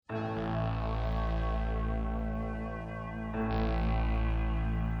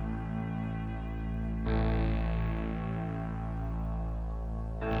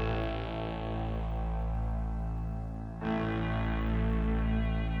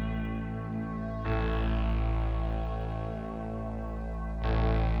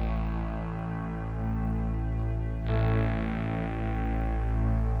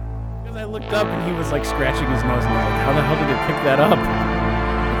looked up and he was like scratching his nose, and I was like, how the hell did it pick that up?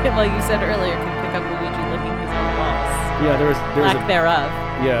 Well, you said earlier, can pick up Luigi licking his own balls. Yeah, there was Lack thereof.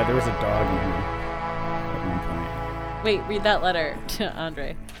 Yeah, there was a dog in here at one point. Wait, read that letter to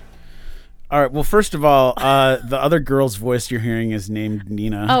Andre. All right. Well, first of all, the other girl's voice you're hearing is named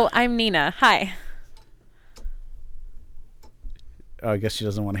Nina. Oh, I'm Nina. Hi. I guess she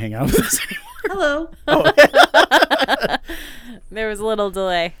doesn't want to hang out with us anymore. Hello. There was a little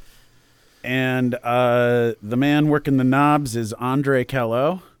delay. And the man working the knobs is Andre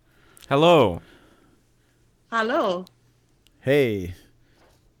Callo. Hello. Hello. Hey.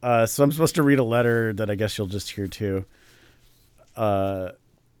 So I'm supposed to read a letter that I guess you'll just hear too.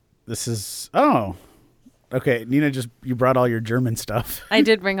 This is... Oh. Okay, Nina, you brought all your German stuff. I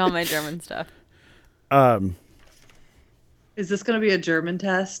did bring all my German stuff. Is this going to be a German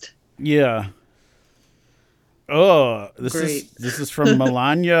test? Yeah. Oh, this Great. is from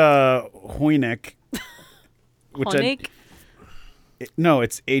Melania Hoynick. Honig? No,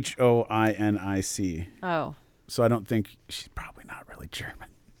 it's Hoinic. Oh, So I don't think she's probably not really German.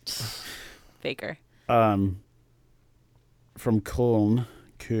 faker. From Köln.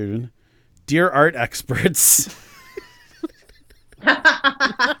 Dear art experts.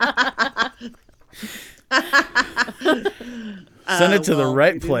 Send it to the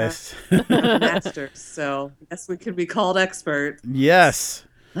right we do place. Masters, so I guess we could be called expert. Yes.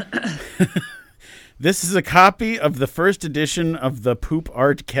 This is a copy of the first edition of the Poop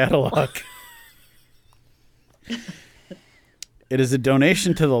Art Catalog. It is a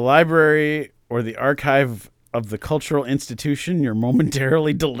donation to the library or the archive of the cultural institution you're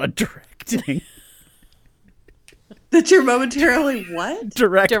momentarily directing. That you're momentarily what?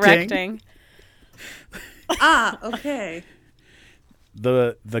 Directing. Okay.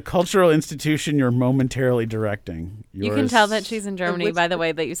 The cultural institution you're momentarily directing. You can tell that she's in Germany by the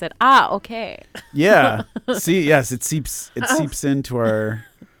way that you said, okay. Yeah. See, yes, it seeps into our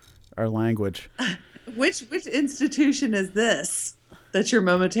language. Which institution is this that you're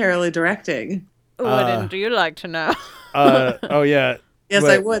momentarily directing? Wouldn't you like to know? Oh yeah. Yes,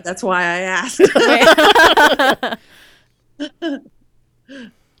 Wait. I would. That's why I asked.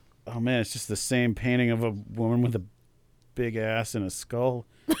 Oh man, it's just the same painting of a woman with a big ass and a skull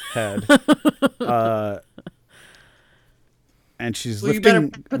head. And she's Well, you lifting.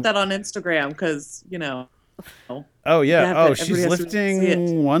 better put that on Instagram because, you know. Oh yeah. Yeah, Oh, but she's everybody has to see it.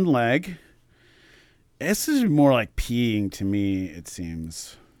 lifting one leg. This is more like peeing to me, it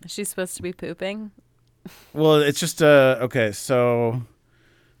seems. She's supposed to be pooping. Well, it's just okay. So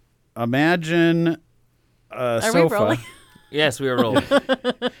imagine a Are sofa. we rolling? Yes, we are rolling.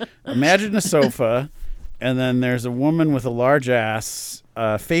 Imagine a sofa, and then there's a woman with a large ass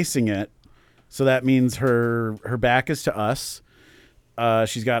facing it. So that means her back is to us.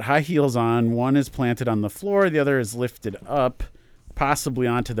 She's got high heels on. One is planted on the floor. The other is lifted up, possibly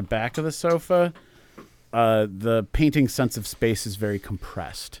onto the back of the sofa. The painting's sense of space is very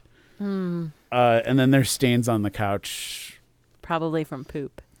compressed. And then there's stains on the couch. Probably from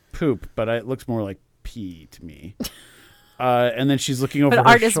poop. Poop, but it looks more like pee to me. And then she's looking over But her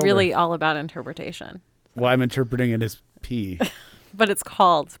art is shoulder. really all about interpretation. Well, I'm interpreting it as pee. But it's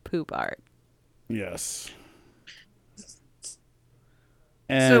called poop art. Yes. So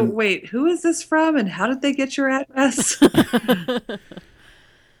And wait, who is this from and how did they get your address?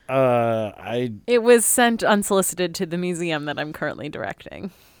 It was sent unsolicited to the museum that I'm currently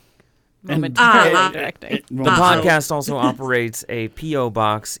directing. And- Momentarily directing. The podcast also operates a P.O.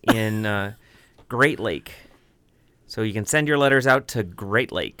 box in Great Lake. So you can send your letters out to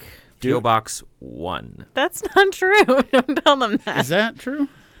Great Lake. P.O. Box 1. That's not true. Don't tell them that. Is that true?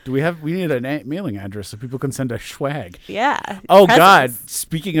 We need a mailing address so people can send us swag. Yeah. Oh Presents. God!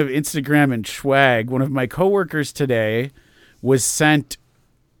 Speaking of Instagram and swag, one of my coworkers today was sent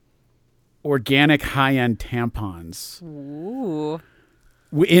organic high-end tampons Ooh.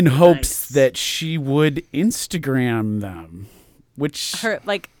 in hopes Nice. that she would Instagram them. Which Her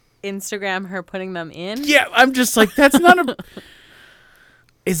Instagram her putting them in. yeah, I'm just like that's not a.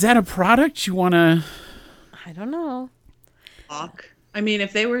 Is that a product you want to? I don't know. I mean,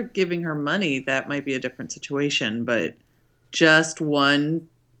 if they were giving her money, that might be a different situation, but just one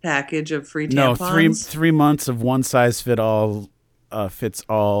package of free No, tampons? 3 months of one size fits all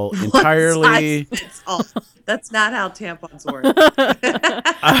One entirely. size fits all. That's not how tampons work.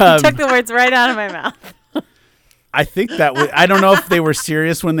 Took the words right out of my mouth. I think that I don't know if they were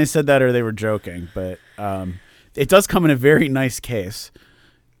serious when they said that or they were joking, but it does come in a very nice case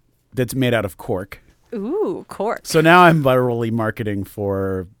that's made out of cork. Ooh, cork. So now I'm virally marketing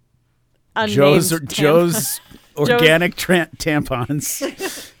for Unnamed Joe's tampon. Joe's organic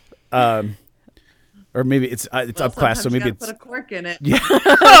tampons. Or maybe it's up class, so sometimes you maybe gotta it's. put a cork in it. Yeah.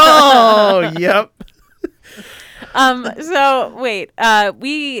 Oh, yep. So wait,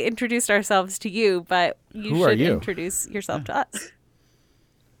 we introduced ourselves to you, but you Who are should you? introduce yourself to us.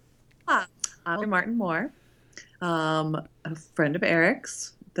 I'm Martin Moore, a friend of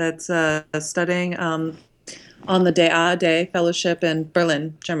Eric's that's studying on the DA Fellowship in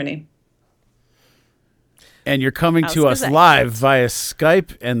Berlin, Germany. And you're coming to us Ausgesagt. live via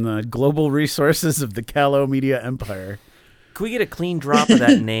Skype and the global resources of the Callow Media Empire. Can we get a clean drop of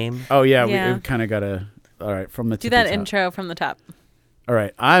that name? Oh, yeah. Yeah. We kind of got to. All right. From the Do tippy that top. intro from the top. All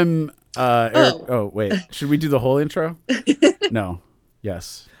right. I'm Eric. Oh, wait. Should we do the whole intro? No.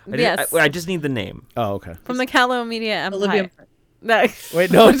 Yes. Yes, I just need the name. Oh, okay. from the Callow Media Empire. Olivia. No. Wait,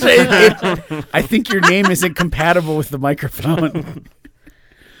 no. I think your name is incompatible with the microphone.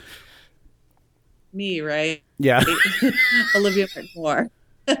 Me, right? Yeah. Olivia Martin Moore.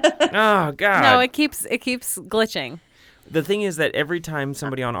 Oh God! No, it keeps glitching. The thing is that every time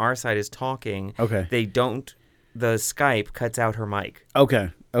somebody on our side is talking, Okay. they don't. The Skype cuts out her mic.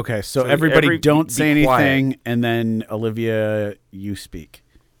 Okay. Okay. So, So everybody don't be say quiet. anything, and then Olivia, you speak.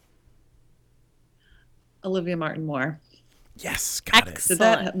 Olivia Martin Moore. Yes. Got it.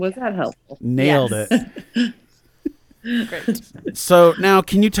 Excellent. Was that helpful? Nailed Yes. it. Great. So now,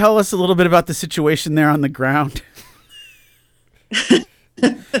 can you tell us a little bit about the situation there on the ground?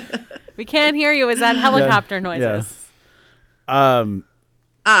 We can't hear you. Is that helicopter noises? Yeah.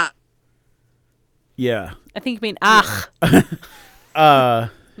 Ah, Yeah. I think you mean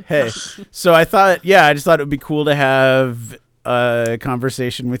Hey. So I just thought it would be cool to have a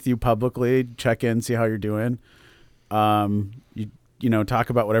conversation with you publicly, check in, see how you're doing. You know, talk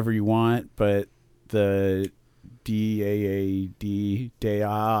about whatever you want, but the DAAD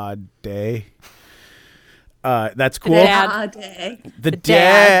day. That's cool. Dad. day. The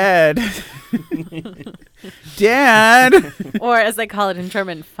dad. Dad. or as they call it in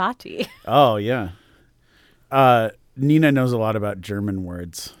German, Fati. Oh yeah. Nina knows a lot about German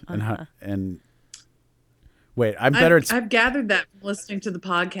words and wait, I'm better at I've gathered that from listening to the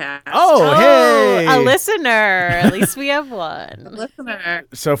podcast. Oh, hey. a listener. At least we have one. Listener.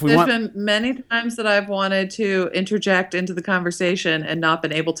 So if we There's want been many times that I've wanted to interject into the conversation and not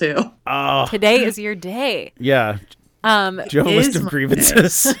been able to. Oh, Today is your day. yeah. Do you have a Is list of my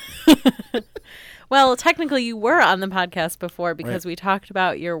grievances? Well, technically, you were on the podcast before because Right. we talked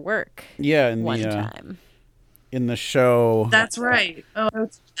about your work Yeah, in one the time. in the show. That's right. Oh, I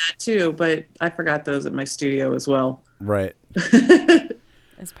was that too, but I forgot those at my studio as well. Right.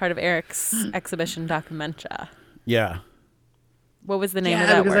 As part of Eric's exhibition Documentia. Yeah. What was the name of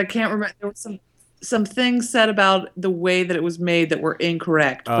Yeah, that because I work? can't remember. There were some things said about the way that it was made that were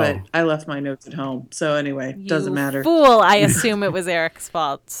incorrect, but Oh. I left my notes at home. So anyway, doesn't You matter. Fool! I assume it was Eric's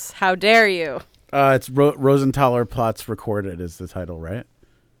fault. How dare you? It's Rosenthaler Plots Recorded is the title, right?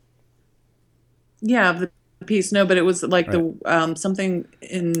 Yeah, the piece. No, but it was like the something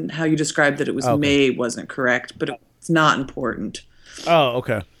in how you described that it was Okay. made wasn't correct, but it's not important. Oh,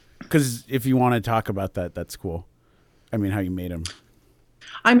 okay. Because if you want to talk about that, that's cool. I mean, how you made them.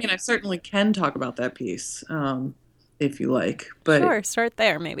 I mean, I certainly can talk about that piece if you like, but Sure, start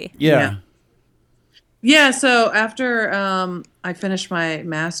there maybe. Yeah. yeah. So after I finished my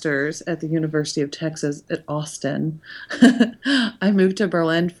master's at the University of Texas at Austin, I moved to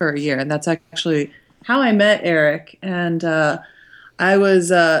Berlin for a year, and that's actually how I met Eric. And I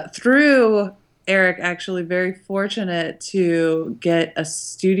was through Eric actually very fortunate to get a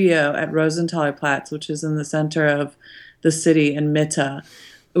studio at Rosenthaler Platz, which is in the center of the city in Mitte,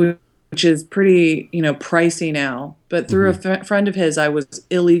 which is pretty, pricey now. But through a friend of his, I was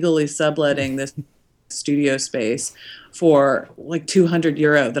illegally subletting this studio space for like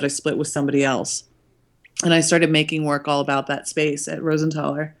 €200 that I split with somebody else. And I started making work all about that space at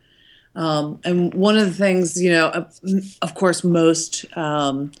Rosenthaler. And one of the things, of course, most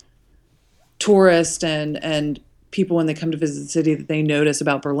tourists and people when they come to visit the city that they notice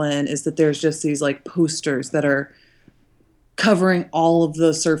about Berlin is that there's just these like posters that are covering all of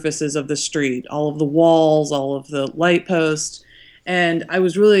the surfaces of the street, all of the walls, all of the light posts. And I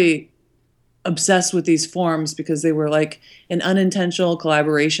was really obsessed with these forms because they were like an unintentional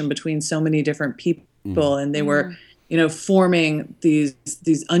collaboration between so many different people, and they were, forming these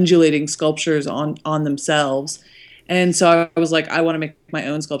undulating sculptures on themselves. And so I was like, I want to make my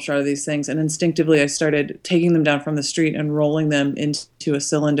own sculpture out of these things. And instinctively, I started taking them down from the street and rolling them into a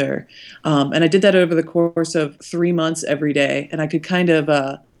cylinder. And I did that over the course of 3 months every day. And I could kind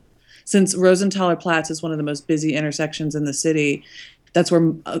of, since Rosenthaler Platz is one of the most busy intersections in the city, that's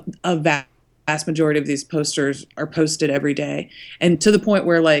where a vast majority of these posters are posted every day. And to the point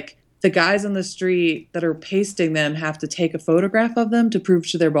where, like, the guys on the street that are pasting them have to take a photograph of them to prove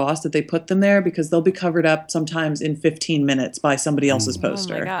to their boss that they put them there, because they'll be covered up sometimes in 15 minutes by somebody else's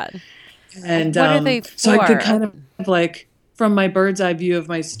poster. Oh my God. And what are they for? so I could kind of like, from my bird's eye view of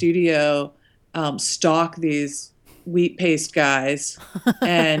my studio, stalk these wheat paste guys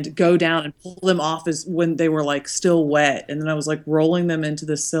and go down and pull them off as when they were like still wet. And then I was like rolling them into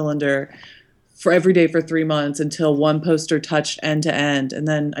the cylinder for every day for 3 months until one poster touched end to end. And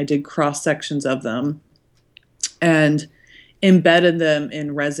then I did cross sections of them and embedded them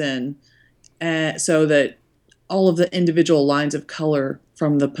in resin, so that all of the individual lines of color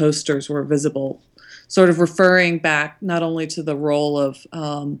from the posters were visible, sort of referring back not only to the roll of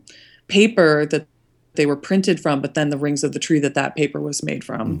paper that they were printed from, but then the rings of the tree that paper was made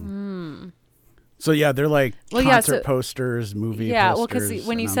from. So yeah, they're like concert posters, movie posters. Yeah, well, because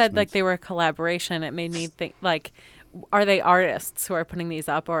when you said like they were a collaboration, it made me think, like, are they artists who are putting these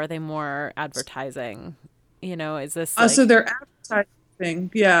up, or are they more advertising? You know, is this like... So they're advertising.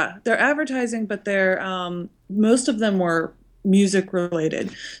 Yeah, they're advertising, but they're most of them were music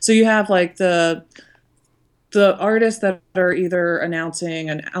related. So you have like the artists that are either announcing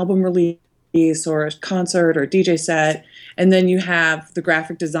an album release or a concert or a DJ set, and then you have the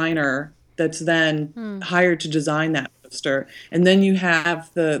graphic designer that's then hired to design that poster, and then you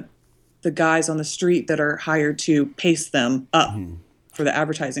have the guys on the street that are hired to paste them up for the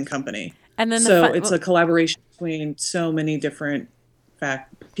advertising company. And then it's a collaboration between so many different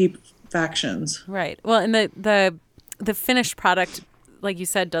factions. Right. Well, and the finished product, like you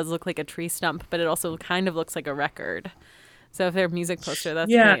said, does look like a tree stump, but it also kind of looks like a record. So if they're a music poster,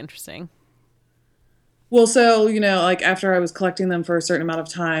 that's pretty interesting. Well, so, you know, like after I was collecting them for a certain amount of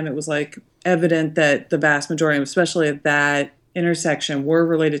time, it was like evident that the vast majority, especially at that intersection, were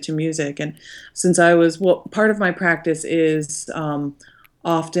related to music. And since part of my practice is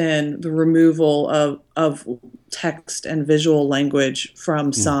often the removal of text and visual language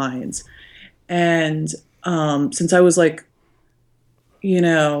from signs. And since I was like, you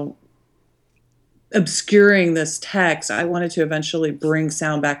know, obscuring this text, I wanted to eventually bring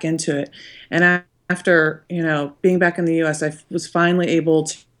sound back into it. And after, you know, being back in the U.S., I was finally able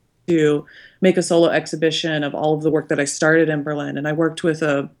to make a solo exhibition of all of the work that I started in Berlin. And I worked with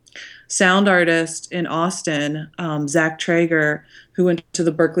a sound artist in Austin, Zach Traeger, who went to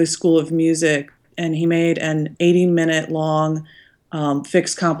the Berklee School of Music, and he made an 80-minute long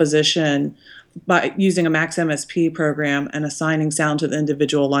fixed composition by using a Max MSP program and assigning sound to the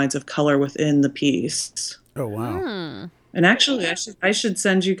individual lines of color within the piece. Oh, wow. And actually, I should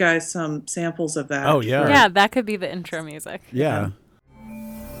send you guys some samples of that. Oh, yeah. Yeah, that could be the intro music. Yeah.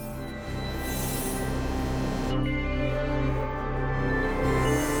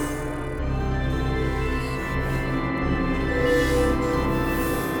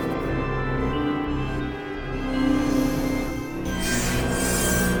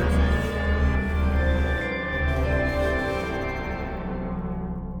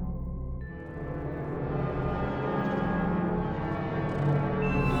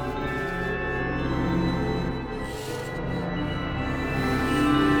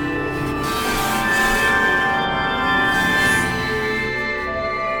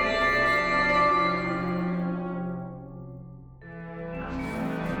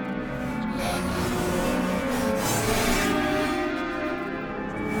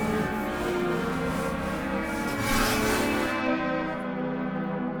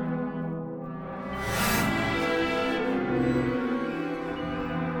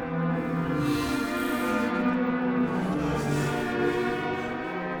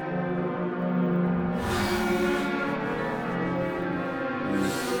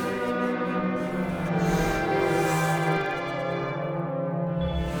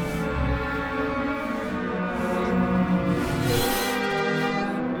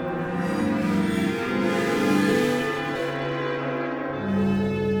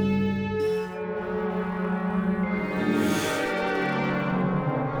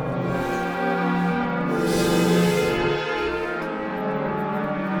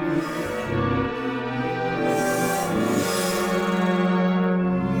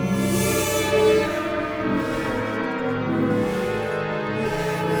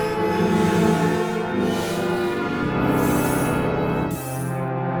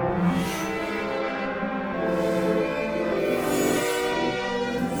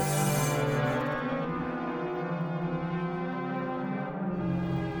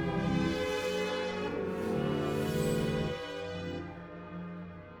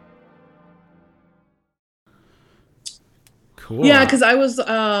 Cool. Yeah, because I was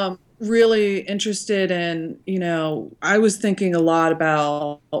really interested in, you know, I was thinking a lot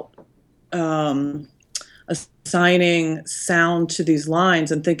about assigning sound to these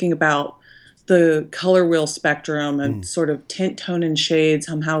lines and thinking about the color wheel spectrum and sort of tint, tone, and shade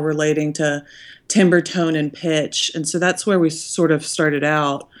somehow relating to timbre, tone, and pitch. And so that's where we sort of started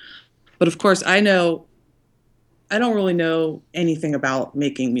out. But of course, I don't really know anything about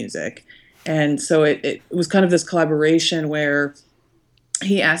making music. And so it was kind of this collaboration where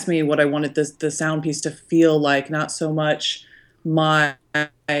he asked me what I wanted the sound piece to feel like, not so much my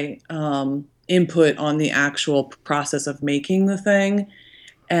input on the actual process of making the thing.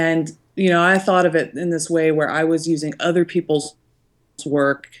 And, I thought of it in this way where I was using other people's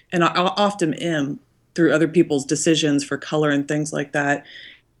work, and I often am, through other people's decisions for color and things like that,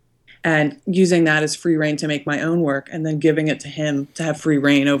 and using that as free rein to make my own work, and then giving it to him to have free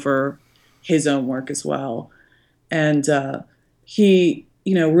rein over his own work as well. And he,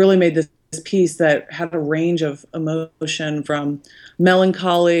 really made this piece that had a range of emotion, from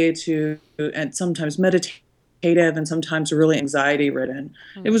melancholy to, and sometimes meditative, and sometimes really anxiety ridden.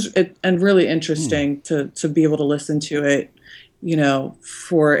 It was and really interesting to be able to listen to it,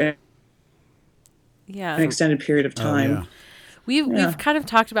 for an extended period of time. Oh, yeah. We've kind of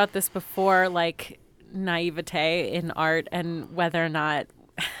talked about this before, like naivete in art, and whether or not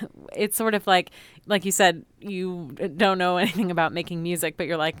it's sort of like you said, you don't know anything about making music, but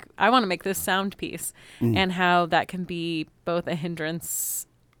you're like, I want to make this sound piece, and how that can be both a hindrance,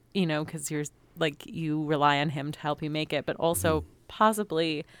 because you rely on him to help you make it, but also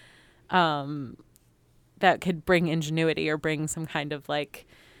possibly that could bring ingenuity or bring some kind of like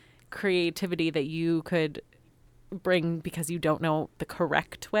creativity that you could bring because you don't know the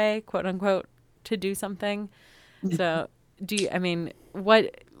correct way, quote unquote, to do something. So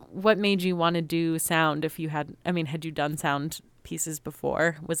what made you want to do sound? If you had you done sound pieces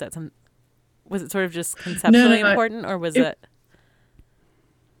before? Was it sort of just conceptually important, or was it?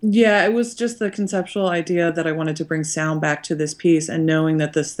 Yeah, it was just the conceptual idea that I wanted to bring sound back to this piece, and knowing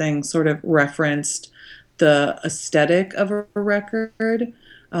that this thing sort of referenced the aesthetic of a record,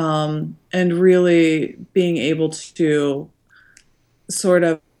 and really being able to sort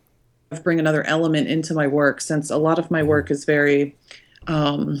of bring another element into my work, since a lot of my work is very,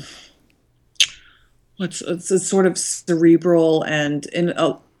 it's sort of cerebral and in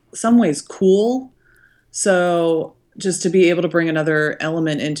some ways cool. So just to be able to bring another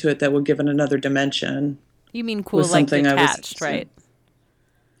element into it that would give it another dimension. You mean cool, like detached, right?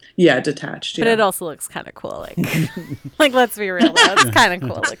 Yeah, detached. But it also looks kind of cool. Like let's be real, though. It's kind of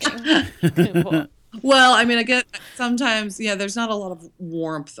cool looking. Cool. Well, I get sometimes, there's not a lot of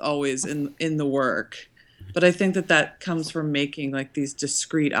warmth always in the work, but I think that comes from making like these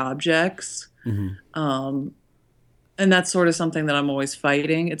discrete objects. And that's sort of something that I'm always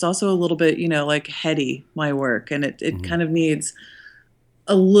fighting. It's also a little bit, like heady, my work, and it kind of needs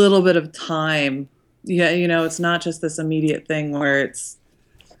a little bit of time. Yeah, it's not just this immediate thing where it's,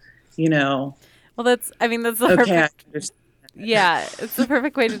 Well, that's the perfect. Yeah, it's the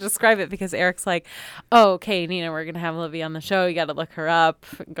perfect way to describe it, because Eric's like, oh, okay, Nina, we're going to have Livy on the show. You got to look her up,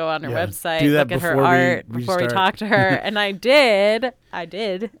 go on her website, look at her art before we talk to her. And I did. I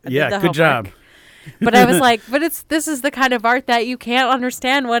did the good job. But I was like, this is the kind of art that you can't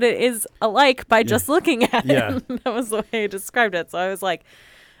understand what it is alike by just looking at it. That was the way I described it. So I was like,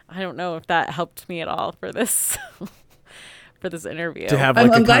 I don't know if that helped me at all for this for this interview. To have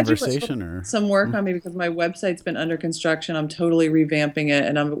like a conversation or some work on me, because my website's been under construction. I'm totally revamping it,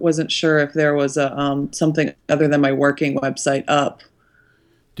 and I wasn't sure if there was a something other than my working website up.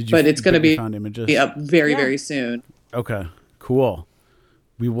 But it's going to be up very, very soon. Okay, cool.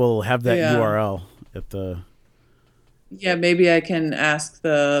 We will have that URL at the... Yeah, maybe I can ask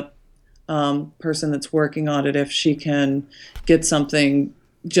the person that's working on it if she can get something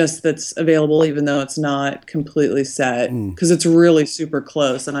just that's available, even though it's not completely set, because it's really super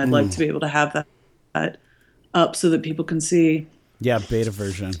close, and I'd like to be able to have that up so that people can see. Yeah, beta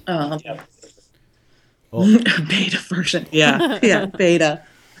version. Beta version. Yeah, beta.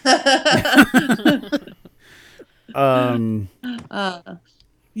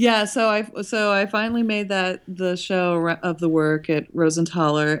 Yeah, so I finally made the show of the work at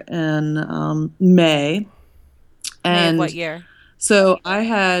Rosenthaler in May. And what year? So I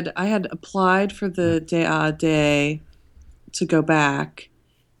had applied for the Day to go back,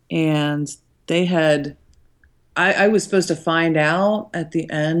 and they had I was supposed to find out at the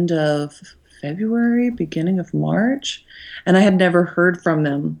end of February, beginning of March, and I had never heard from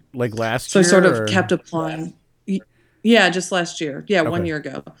them. Like last year? So I sort of kept applying. Yeah, just last year. Yeah, 1 year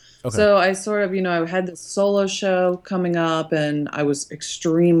ago. Okay. So I sort of, I had this solo show coming up, and I was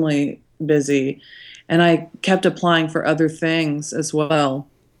extremely busy, and I kept applying for other things as well.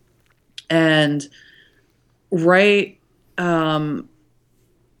 And right after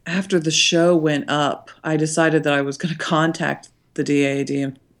the show went up, I decided that I was going to contact the DAD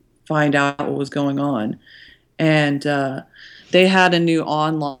and find out what was going on. And they had a new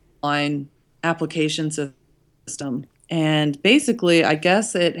online application system. And basically, I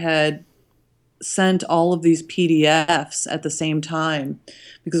guess it had sent all of these PDFs at the same time.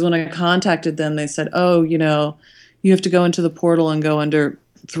 Because when I contacted them, they said, oh, you have to go into the portal and go under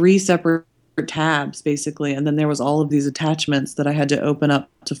 3 separate tabs, basically. And then there was all of these attachments that I had to open up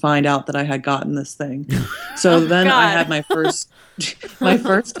to find out that I had gotten this thing. So then God. I had my first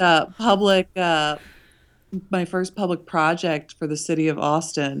public project for the city of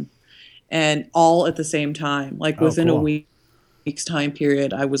Austin, and all at the same time. Like within cool. a week's time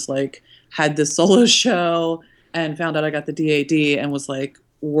period, I was like, had this solo show and found out I got the DAD and was like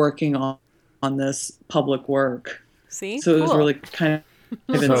working on this public work. See? So it was Cool. really kind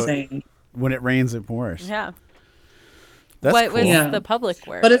of So- insane. When it rains, it pours. Yeah. That's What cool. was Yeah. the public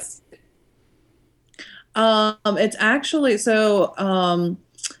work? But it's actually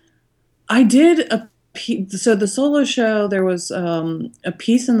I did so the solo show, there was a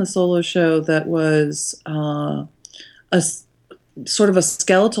piece in the solo show that was sort of a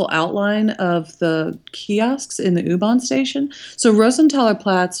skeletal outline of the kiosks in the U-Bahn station. So Rosenthaler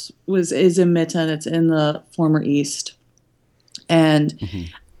Platz is in Mitten. It's in the former East. And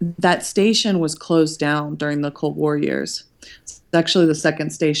that station was closed down during the Cold War years. It's actually the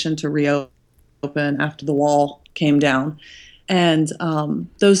second station to reopen after the wall came down. And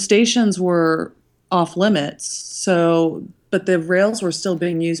those stations were off limits. But the rails were still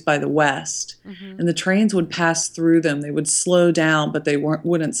being used by the West. And the trains would pass through them. They would slow down, but they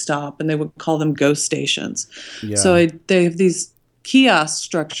wouldn't stop. And they would call them ghost stations. Yeah. So they have these kiosk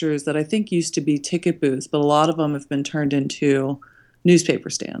structures that I think used to be ticket booths, but a lot of them have been turned into newspaper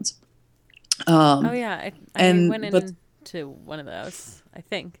stands. oh, yeah. I and- went but- into one of those, I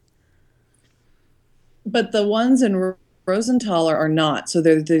think. But the ones in Rosenthaler are not. So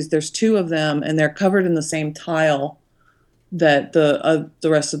there's 2 of them, and they're covered in the same tile that the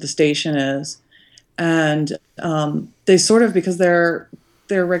rest of the station is. And they sort of, because they're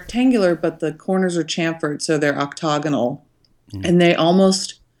rectangular, but the corners are chamfered, so they're octagonal. And they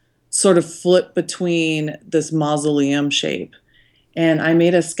almost sort of flip between this mausoleum shape. And I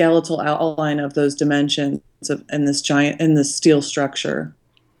made a skeletal outline of those dimensions in this steel structure.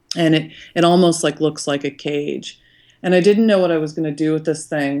 And it almost like looks like a cage. And I didn't know what I was going to do with this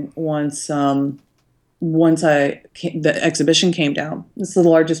thing once the exhibition came down. This is the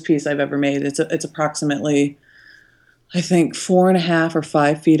largest piece I've ever made. It's approximately, I think, 4.5 or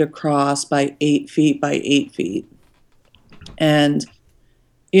 5 feet across by 8 feet by 8 feet. And,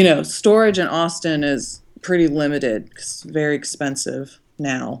 storage in Austin is pretty limited. It's very expensive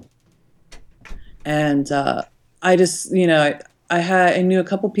now. And I just, I knew a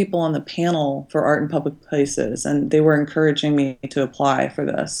couple people on the panel for Art in Public Places, and they were encouraging me to apply for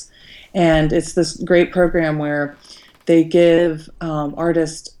this. And it's this great program where they give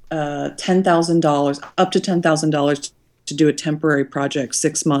artists $10,000, up to $10,000 to do a temporary project,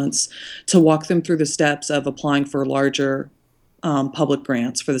 6 months, to walk them through the steps of applying for larger public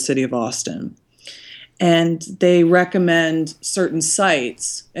grants for the city of Austin. And they recommend certain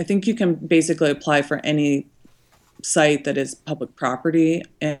sites. I think you can basically apply for any site that is public property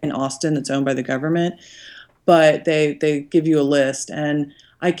in Austin that's owned by the government, but they give you a list. And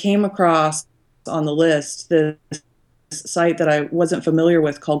I came across on the list this site that I wasn't familiar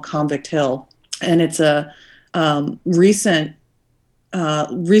with called Convict Hill, and it's a recently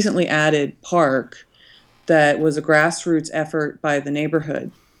added park that was a grassroots effort by the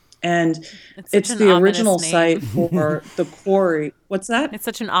neighborhood. And it's such an the ominous original name. site for the quarry. What's that? It's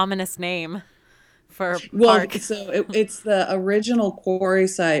such an ominous name for a Well, park. so it's the original quarry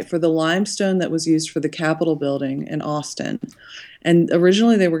site for the limestone that was used for the Capitol building in Austin. And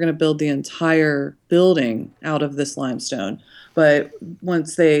originally they were going to build the entire building out of this limestone. But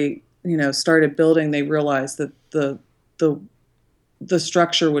once they, started building, they realized that the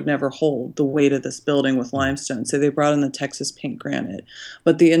structure would never hold the weight of this building with limestone. So they brought in the Texas pink granite.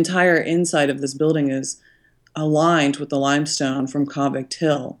 But the entire inside of this building is aligned with the limestone from Convict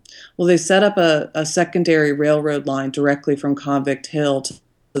Hill. Well, they set up a secondary railroad line directly from Convict Hill to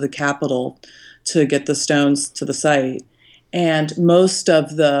the Capitol to get the stones to the site. And most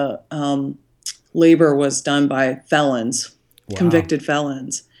of the labor was done by felons, convicted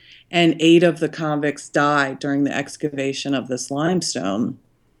felons. And 8 of the convicts died during the excavation of this limestone.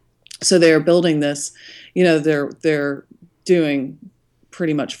 So they're building this, they're doing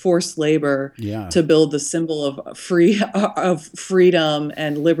pretty much forced labor to build the symbol of freedom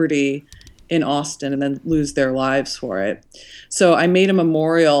and liberty in Austin and then lose their lives for it. So I made a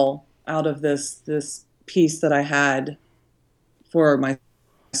memorial out of this piece that I had for my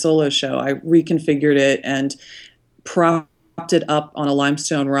solo show. I reconfigured it and propped it up on a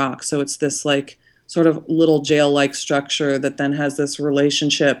limestone rock. So it's this like sort of little jail-like structure that then has this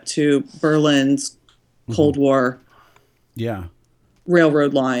relationship to Berlin's Cold War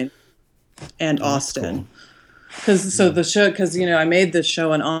railroad line and Austin. Because I made this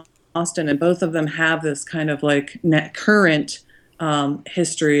show in Austin, and both of them have this kind of like current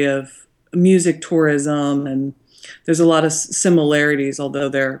history of music tourism, and there's a lot of similarities, although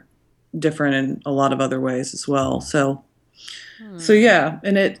they're different in a lot of other ways as well. So yeah,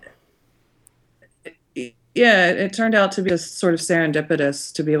 and it turned out to be just sort of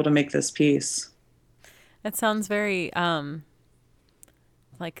serendipitous to be able to make this piece. It sounds very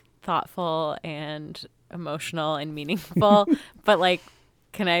like thoughtful and emotional and meaningful. But like,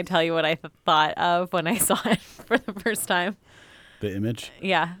 can I tell you what I thought of when I saw it for the first time? The image?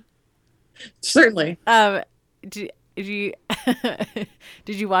 Yeah. Certainly. Did you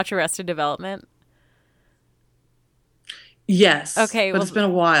did you watch Arrested Development? Yes. Okay. But it's been a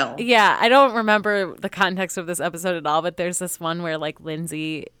while. Yeah, I don't remember the context of this episode at all, but there's this one where like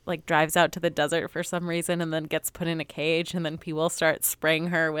Lindsay like drives out to the desert for some reason and then gets put in a cage, and then people start spraying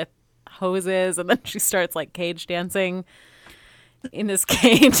her with hoses, and then she starts like cage dancing in this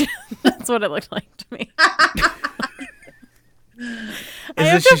cage. That's what it looked like to me. I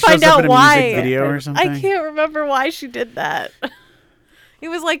have to find out why. Video or something? I can't remember why she did that. It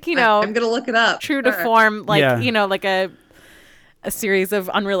was like, I'm gonna look it up. True to form, like like a series of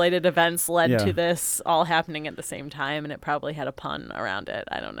unrelated events led to this all happening at the same time, and it probably had a pun around it.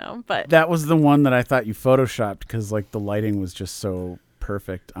 I don't know, but that was the one that I thought you photoshopped because like the lighting was just so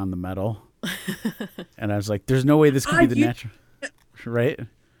perfect on the metal, and I was like, "There's no way this could be the natural." Right?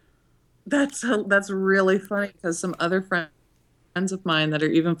 That's really funny because some other friends of mine that are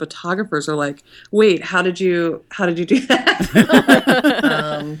even photographers are like, "Wait, how did you do that?"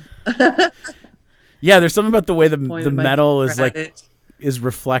 Yeah, there's something about the way the metal is like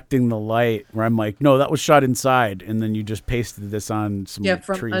reflecting the light where I'm like, no, that was shot inside, and then you just pasted this on some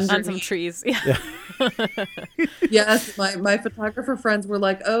trees. On some trees, yeah. Yes, my photographer friends were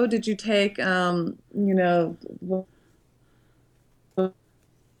like, "Oh, did you take what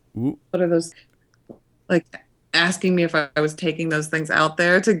are those?" Like asking me if I was taking those things out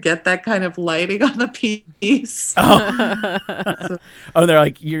there to get that kind of lighting on the piece. Oh, they're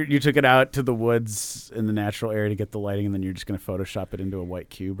like, you took it out to the woods in the natural area to get the lighting, and then you're just going to Photoshop it into a white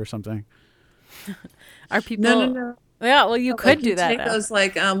cube or something? Are people... No. Yeah, well, you could do that. Take those,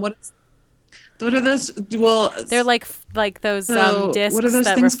 like, what are those? Well, they're like those discs what are those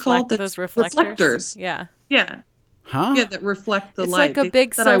that things reflect called? those reflectors. Yeah. Yeah. Huh? Yeah, that reflect the it's light. It's like a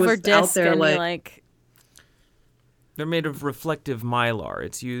big silver disc, there, and like... They're made of reflective mylar.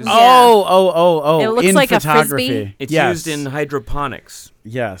 It's used. Oh! It looks in like photography. a frisbee. It's used in hydroponics.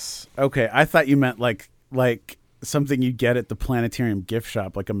 Yes. Okay. I thought you meant like something you get at the planetarium gift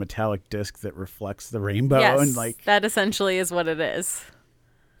shop, like a metallic disc that reflects the rainbow. Yes, and like that essentially is what it is.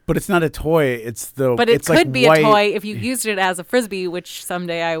 But it's not a toy. But it could like be white... a toy if you used it as a frisbee, which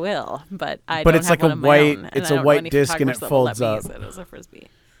someday I will. But I but don't it's have like one a of my white. own, It's and a I don't know white any disc and it photographers that will let folds me up. use it as a frisbee.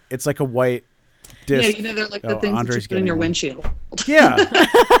 It's like a white disc. Yeah, they're like the things Andre's that you put in your windshield. Yeah.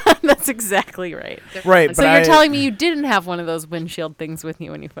 That's exactly right. Right. So you're telling me you didn't have one of those windshield things with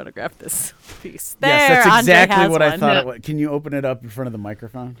you when you photographed this piece? There, yes, that's exactly Andre has what one. I thought it was. Can you open it up in front of the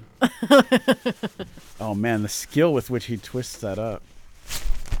microphone? Oh, man, the skill with which he twists that up.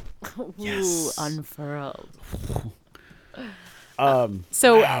 Ooh, unfurled.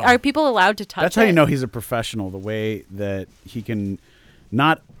 So wow. Are people allowed to touch That's how you know he's a professional, the way that he can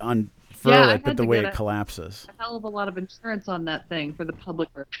not unfurl it, but the way it collapses. A hell of a lot of insurance on that thing for the public.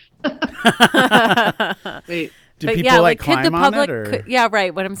 Wait. Do people climb on it? Or? Yeah,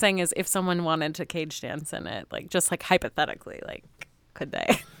 right. What I'm saying is if someone wanted to cage dance in it, like just like hypothetically, like could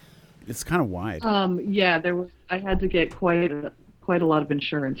they? It's kind of wide. Yeah, I had to get quite a lot of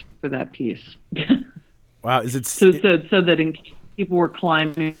insurance for that piece. Wow, is it so that in case people were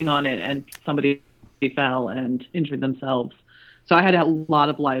climbing on it and somebody fell and injured themselves. So I had a lot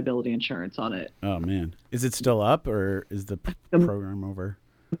of liability insurance on it. Oh man, is it still up or is the program over?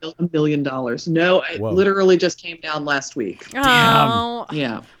 $1 million. No, it literally just came down last week. Oh, damn.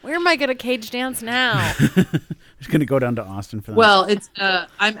 Yeah. Where am I gonna cage dance now? Just gonna go down to Austin for that. Well, it's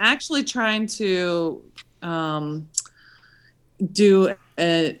I'm actually trying to do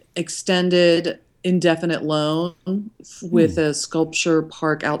an extended indefinite loan with a sculpture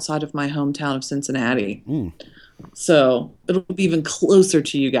park outside of my hometown of Cincinnati. So it'll be even closer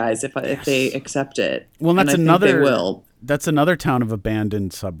to you guys if they accept it. Well, And that's I think another. they will. That's another town of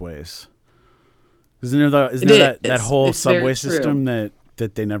abandoned subways. Isn't there that whole It's very subway true. system that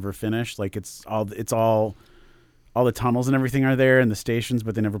they never finished? Like it's all the tunnels and everything are there and the stations,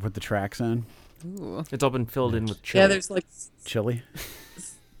 but they never put the tracks in. Ooh. It's all been filled in with chili. Yeah, there's like Chili.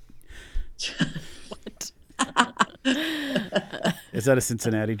 What? Is that a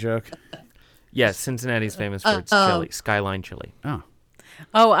Cincinnati joke? Yes, Cincinnati's famous for its chili, Skyline chili. Oh.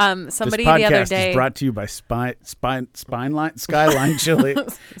 Oh, somebody This the other podcast day. is brought to you by Skyline Chili.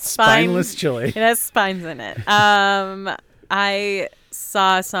 Spineless chili. It has spines in it. I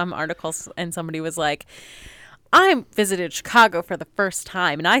saw some articles and somebody was like, I visited Chicago for the first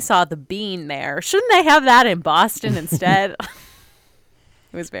time and I saw the bean there. Shouldn't they have that in Boston instead?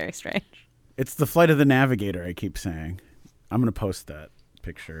 It was very strange. It's the Flight of the Navigator, I keep saying. I'm going to post that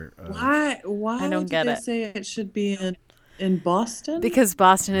picture. why I don't did get they it. say it should be in Boston? Because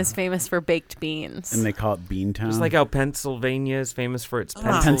Boston is famous for baked beans. And they call it Beantown. Just like how Pennsylvania is famous for its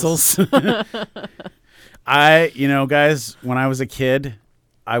pencils. pencils. Guys, when I was a kid,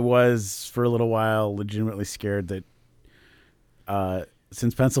 I was for a little while legitimately scared that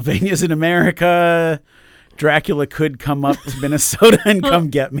since Pennsylvania's in America, Dracula could come up to Minnesota and come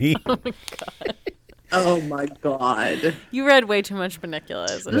get me. Oh my God! You read way too much Bunnicula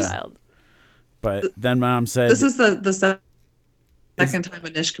as a child. But then Mom said, This is the second time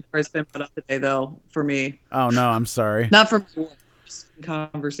Anish Kapoor has been put up today, though, for me. "Oh no, I'm sorry." Not for me, just in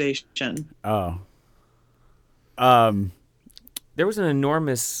conversation. Oh, There was an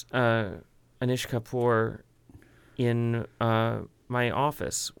enormous Anish Kapoor in my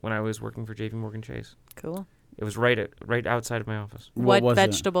office when I was working for J.P. Morgan Chase. Cool. It was right outside of my office. What was it?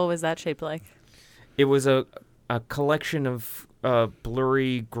 vegetable was that shaped like? It was a collection of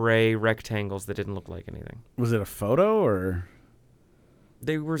blurry gray rectangles that didn't look like anything. Was it a photo or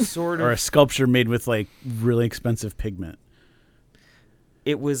They were sort a of. sculpture made with like really expensive pigment?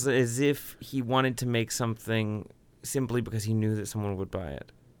 It was as if he wanted to make something simply because he knew that someone would buy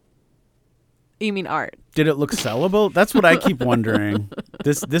it. You mean art? Did it look sellable? That's what I keep wondering.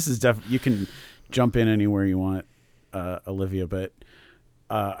 This is definitely, you can jump in anywhere you want, Olivia, but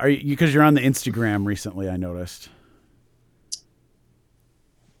are you, because you're on the Instagram recently, I noticed.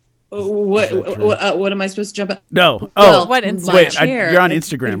 What am I supposed to jump at? No. Well, what Instagram? my Wait, chair you're on at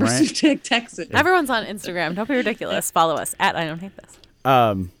Instagram, University right? of Tech, Texas. Everyone's on Instagram. Don't be ridiculous. Follow us at I Don't Hate This.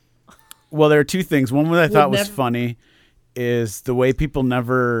 Well, there are two things. One that I thought was never- funny is the way people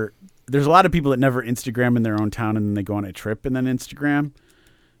never. There's a lot of people that never Instagram in their own town and then they go on a trip and then Instagram.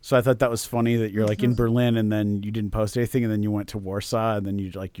 So I thought that was funny that you're like in Berlin and then you didn't post anything and then you went to Warsaw and then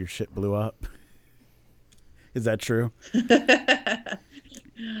you like your shit blew up. Is that true?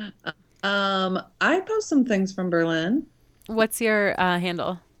 I post some things from Berlin. What's your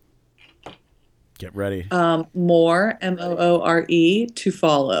handle? Get ready. More Moore to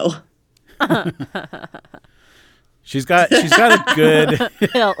follow. She's got a good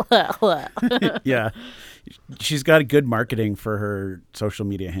yeah. She's got good marketing for her social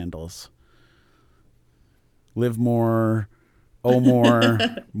media handles. Live more,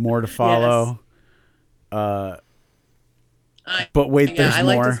 more to follow. But wait, there's I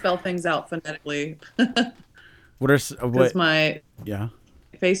more. like to spell things out phonetically What are because what? my Yeah.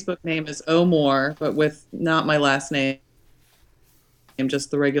 Facebook name is Omore, but with not my last name,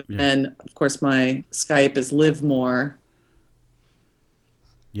 just the regular. Yeah. And of course, my Skype is Live More.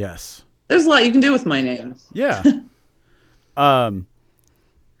 Yes. There's a lot you can do with my name. Yeah. But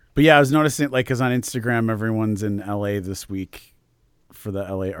yeah, I was noticing like because on Instagram, everyone's in LA this week for the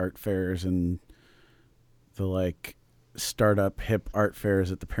LA art fairs and the like startup hip art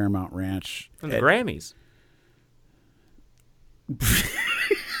fairs at the Paramount Ranch. And the Grammys.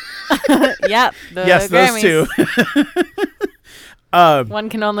 Yep. The Yes, Grammys. those two. One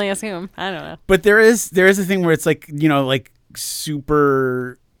can only assume. I don't know. But there is a thing where it's like, like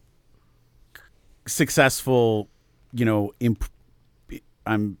super successful,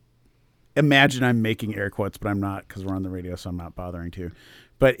 I'm making air quotes, but I'm not because we're on the radio, so I'm not bothering to.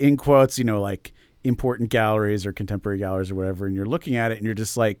 But in quotes, like important galleries or contemporary galleries or whatever, and you're looking at it and you're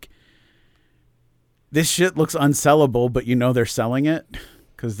just like, this shit looks unsellable, but they're selling it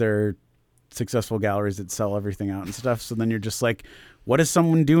because they're successful galleries that sell everything out and stuff. So then you're just like, what is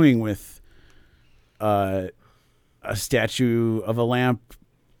someone doing with a statue of a lamp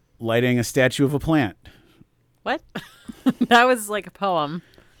lighting a statue of a plant? What? That was like a poem.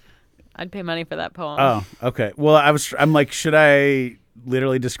 I'd pay money for that poem. Oh, okay. Well, I'm like, should I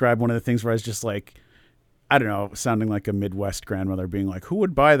literally describe one of the things where I was just like, I don't know, sounding like a Midwest grandmother being like, who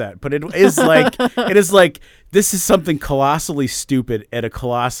would buy that? But it is like, this is something colossally stupid at a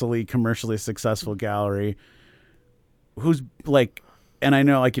colossally commercially successful gallery who's like, and I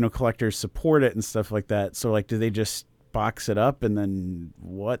know like, collectors support it and stuff like that. So like, do they just box it up and then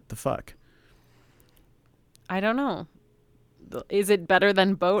what the fuck? I don't know. Is it better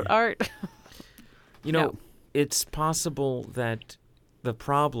than boat art? No. It's possible that the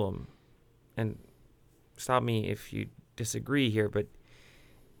problem, and stop me if you disagree here, but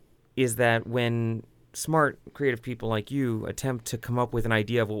is that when smart, creative people like you attempt to come up with an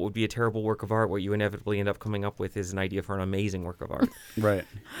idea of what would be a terrible work of art, what you inevitably end up coming up with is an idea for an amazing work of art. Right.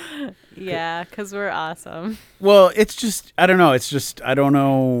 Yeah, because we're awesome. Well, it's just, I don't know. It's just, I don't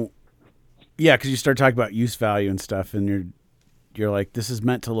know. Yeah, because you start talking about use value and stuff, and you're like, this is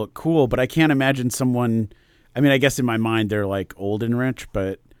meant to look cool, but I can't imagine someone, I mean, I guess in my mind they're like old and rich,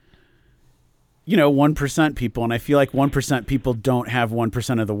 but 1% people, and I feel like 1% people don't have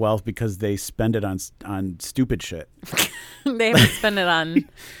 1% of the wealth because they spend it on stupid shit. They have to spend it on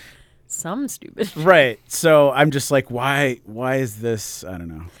some stupid shit. Right. So I'm just like, why is this? I don't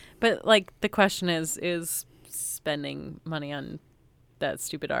know. But like the question is spending money on that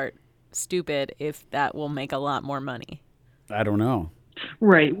stupid art stupid if that will make a lot more money? I don't know.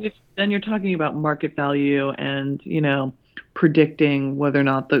 Right. Then you're talking about market value and, predicting whether or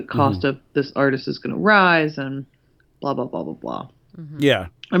not the cost of this artist is going to rise and blah, blah, blah, blah, blah. Mm-hmm. Yeah.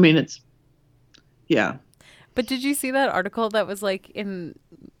 I mean, yeah. But did you see that article that was like in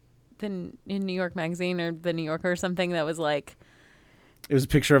New York Magazine or the New Yorker or something that was like, it was a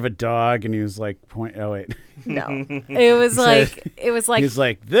picture of a dog, and he was like, oh wait, no, it was like he's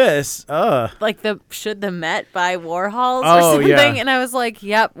like this, like should the Met buy Warhols or Oh, something? yeah. And I was like,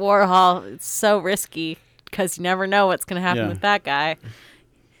 yep, Warhol. It's so risky because you never know what's going to happen with that guy.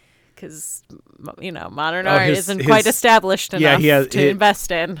 Because modern art isn't quite established enough to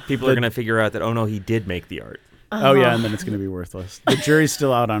invest in. People are going to figure out that, oh no, he did make the art. Oh yeah, and then it's going to be worthless. The jury's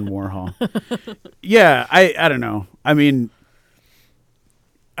still out on Warhol. Yeah, I don't know. I mean,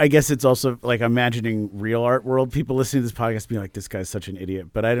 I guess it's also like imagining real art world people listening to this podcast being like, this guy's such an idiot,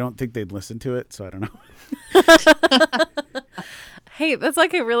 but I don't think they'd listen to it, so I don't know. Hey, that's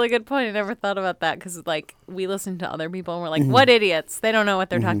like a really good point. I never thought about that because like we listen to other people and we're like, what idiots? They don't know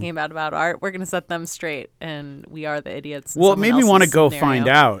what they're talking about art. We're going to set them straight, and we are the idiots. Well, it made me want to go find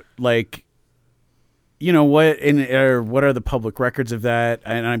out, like, what are the public records of that?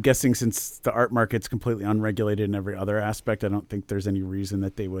 And I'm guessing since the art market's completely unregulated in every other aspect, I don't think there's any reason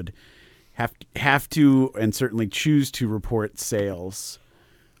that they would have to and certainly choose to report sales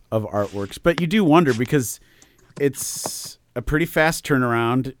of artworks. But you do wonder because it's a pretty fast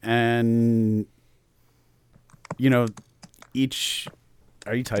turnaround, and each.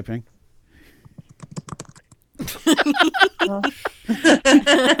 Are you typing?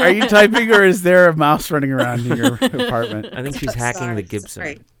 Are you typing, or is there a mouse running around in your apartment? I think she's hacking the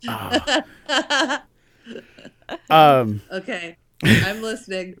Gibson. Okay, I'm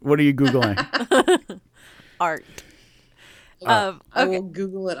listening. What are you Googling? Art. I will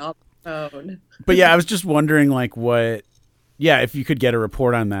Google it on the phone. But yeah, I was just wondering, like, if you could get a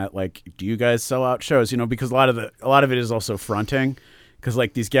report on that, like, do you guys sell out shows? Because a lot of it is also fronting, because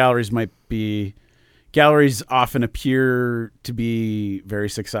like these galleries often appear to be very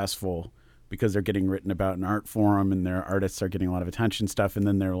successful because they're getting written about in art forum and their artists are getting a lot of attention stuff. And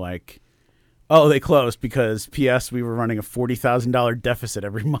then they're like, oh, they closed because P.S. we were running a $40,000 deficit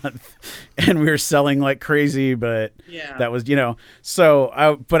every month and we were selling like crazy. But that was,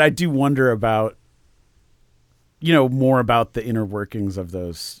 but I do wonder about, more about the inner workings of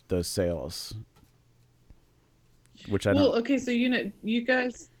those sales, which I don't. Well, okay. So,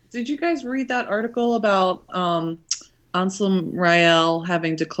 did you guys read that article about Anselm Rael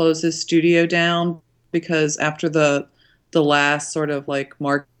having to close his studio down because after the last sort of like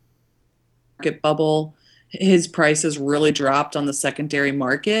market bubble, his prices really dropped on the secondary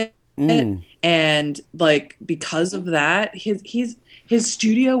market, and like because of that, his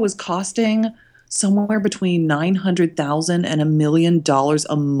studio was costing somewhere between $900,000 and $1 million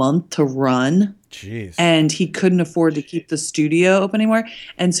a month to run. Jeez. And he couldn't afford to keep the studio open anymore.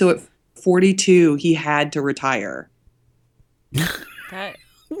 And so at 42, he had to retire. That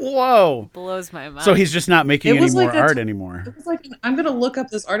Whoa. blows my mind. So he's just not making any more art anymore. It was like, I'm going to look up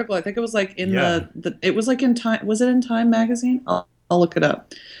this article. I think it was like in it was like in Time. Was it in Time magazine? I'll look it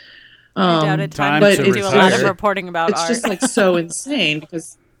up. I doubt it. Time to do a lot of reporting about it's art. It's just like so insane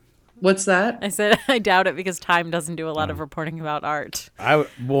because. What's that? I said I doubt it because Time doesn't do a lot of reporting about art.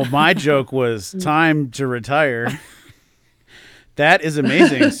 My joke was time to retire. That is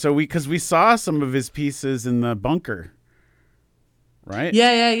amazing. So because we saw some of his pieces in the bunker, right?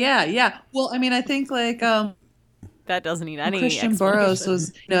 Yeah. Well, I mean, I think like That doesn't need any Christian explanation. Burroughs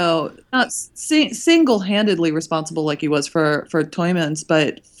was, not single-handedly responsible like he was for Toymans,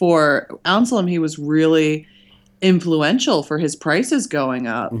 but for Anselm, he was really influential for his prices going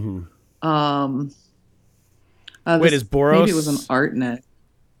up. Mm-hmm. Wait, is Boros? Maybe it was an ArtNet.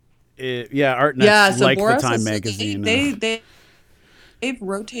 ArtNet's Yeah, so like the Boros Time is, magazine. they've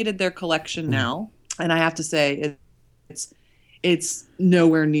rotated their collection now, and I have to say it's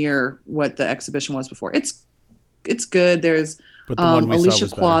nowhere near what the exhibition was before. It's good. There's But the one we saw Alicia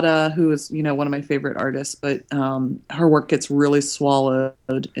was better. Quata, who is one of my favorite artists, but her work gets really swallowed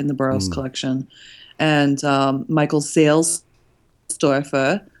in the Burroughs collection, and Michael Zalesdorfer.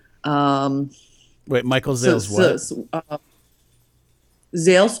 Wait, Michael Zales what?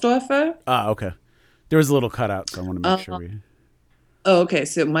 Zalesdorfer. Okay. There was a little cutout, so I want to make sure we. Oh, okay.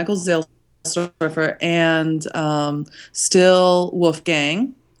 So Michael Zalesdorfer and still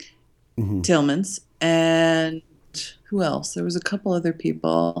Wolfgang Tillmans, and who else? There was a couple other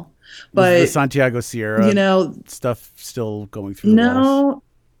people, but Was the Santiago Sierra stuff still going through the walls? no,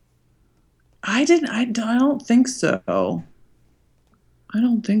 I didn't. I don't think so. I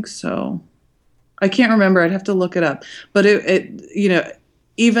don't think so. I can't remember. I'd have to look it up. But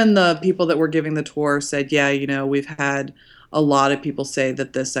even the people that were giving the tour said, yeah, we've had a lot of people say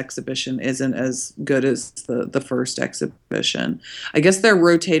that this exhibition isn't as good as the first exhibition. I guess they're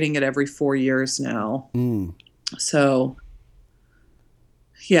rotating it every 4 years now. So,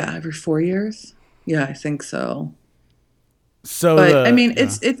 yeah, every 4 years? Yeah, I think so. So, but I mean,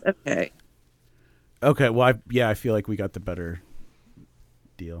 it's okay. Okay, well, I feel like we got the better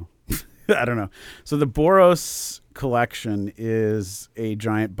deal. I don't know. So the Boros collection is a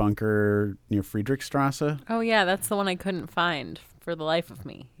giant bunker near Friedrichstrasse. Oh yeah, that's the one I couldn't find for the life of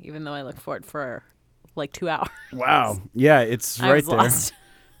me, even though I looked for it for like 2 hours. Wow. Yeah, it's I right was there. lost.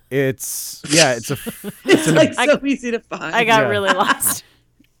 It's It's like so easy to find. I got really lost.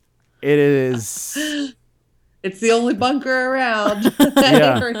 It is. It's the only bunker around.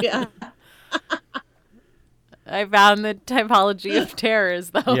 Yeah. I found the typology of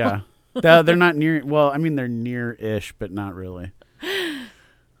terrors though. Yeah. They're not near. Well, I mean, they're near-ish, but not really.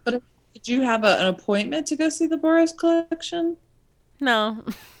 But did you have an appointment to go see the Burroughs collection? No.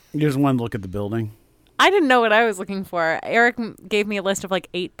 You just wanted to look at the building. I didn't know what I was looking for. Eric gave me a list of like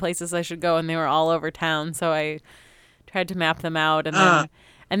 8 places I should go, and they were all over town. So I tried to map them out,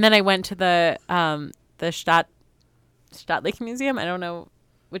 and then I went to the Stadtlich Museum. I don't know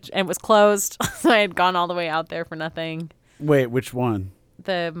and it was closed, so I had gone all the way out there for nothing. Wait, which one?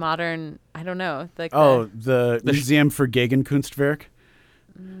 The modern, I don't know. The Museum for Gegenkunstwerk.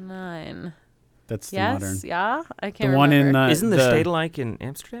 9. That's the Yes, modern. yeah. I can't The remember. one in Isn't the Stedelijk in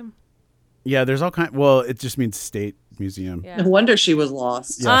Amsterdam? Yeah, there's all kind. Well, it just means state museum. Yeah. No wonder she was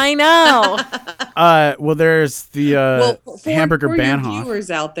lost. Yeah. I know. Well, there's the Hamburger for Bahnhof. your viewers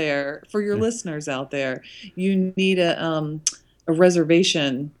out there, for your listeners out there, you need a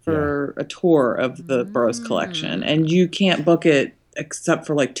reservation for a tour of the Burroughs collection, and you can't book it except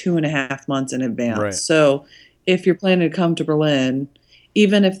for like 2.5 months in advance. Right. So if you're planning to come to Berlin,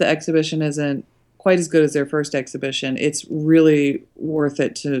 even if the exhibition isn't quite as good as their first exhibition, it's really worth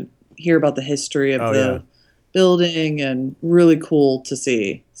it to hear about the history of the building, and really cool to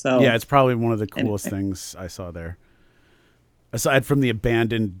see. So yeah, it's probably one of the coolest things I saw there. Aside from the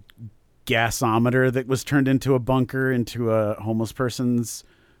abandoned gasometer that was turned into a bunker, into a homeless person's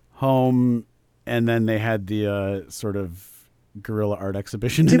home, and then they had the sort of guerrilla art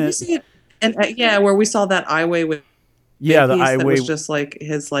exhibition did in we it. see it? And where we saw that Ai Weiwei. Yeah, the piece Ai that was Weiwei. just like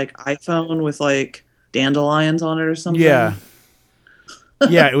his like iPhone with like dandelions on it or something. Yeah.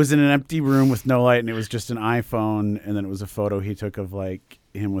 Yeah, it was in an empty room with no light, and it was just an iPhone, and then it was a photo he took of like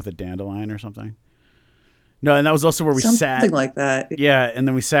him with a dandelion or something. No, and that was also where we sat. Something like that. Yeah, and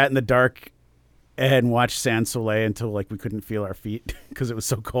then we sat in the dark and watched Sans Soleil until like we couldn't feel our feet because it was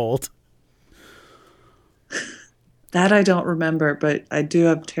so cold. That I don't remember, but I do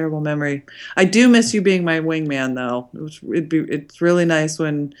have terrible memory. I do miss you being my wingman, though. It's really nice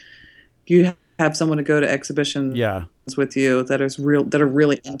when you have someone to go to exhibitions Yeah. with you that are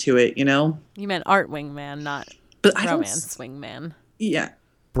really into it. You know. You meant art wingman, not But I don't. romance wingman. Yeah,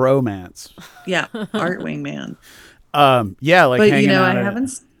 Bromance. yeah, art wingman. Yeah, like But hanging I out at- haven't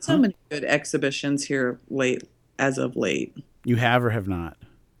seen so many good exhibitions here as of late. You have or have not?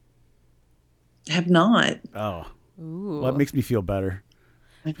 Have not. Oh. Ooh. Well, that makes me feel better.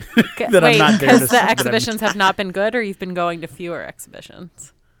 Wait, that I'm not there to because that the I'm- exhibitions have not been good, or you've been going to fewer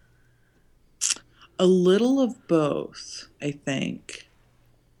exhibitions? A little of both, I think.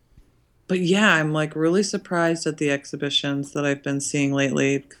 But yeah, I'm like really surprised at the exhibitions that I've been seeing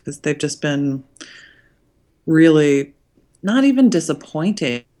lately because they've just been really not even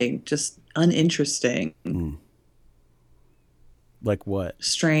disappointing, just uninteresting, Like what? Do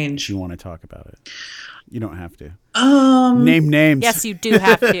strange. you want to talk about it? You don't have to. Um, Name names. Yes, you do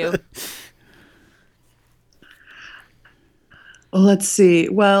have to. let's see.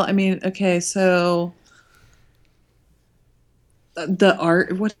 Well, I mean, okay, so the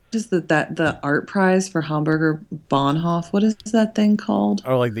art. What is the art prize for Hamburger Bahnhof? What is that thing called?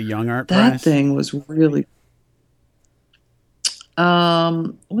 Oh, like the Young Art That Prize? thing was really.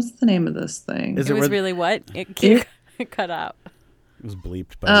 What's the name of this thing? Is It it was where really what? It cut out. it was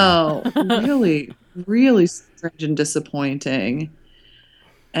bleeped by now. Oh, really, really strange and disappointing.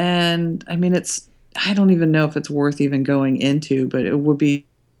 And I mean, I don't even know if it's worth even going into, but it would be.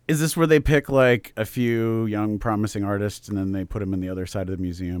 Is this where they pick like a few young promising artists and then they put them in the other side of the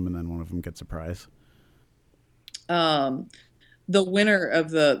museum and then one of them gets a prize? The winner of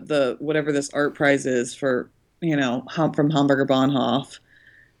the whatever this art prize is for, from Hamburger Bahnhof.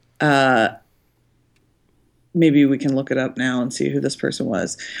 Maybe we can look it up now and see who this person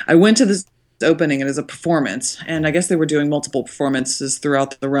was. I went to this opening. It is a performance, and I guess they were doing multiple performances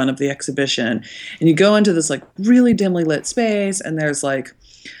throughout the run of the exhibition. And you go into this like really dimly lit space, and there's like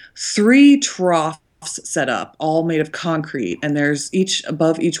 3 troughs set up, all made of concrete, and there's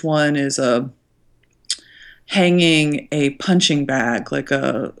above each one is hanging a punching bag, like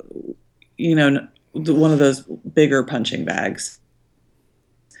one of those bigger punching bags.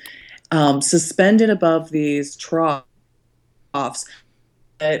 Suspended above these troughs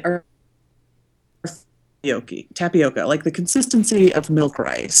that are tapioca, like the consistency of milk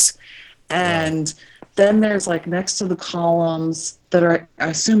rice. And then there's like next to the columns that are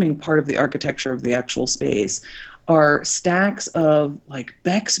assuming part of the architecture of the actual space are stacks of like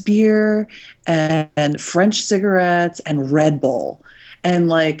Beck's beer and French cigarettes and Red Bull. And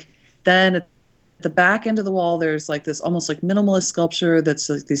like then at the back end of the wall, there's like this almost like minimalist sculpture that's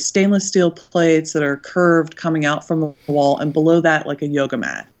like these stainless steel plates that are curved coming out from the wall, and below that like a yoga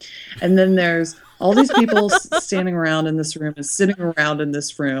mat. And then there's all these people standing around in this room and sitting around in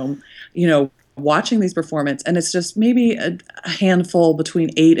this room, watching these performances. And it's just maybe a handful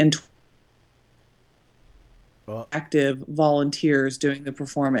between 8 and 12 active volunteers doing the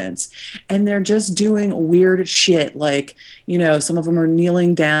performance, and they're just doing weird shit, like some of them are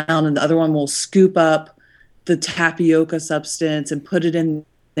kneeling down and the other one will scoop up the tapioca substance and put it in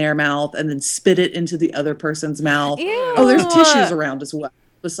their mouth and then spit it into the other person's mouth. Ew. Oh, there's tissues around as well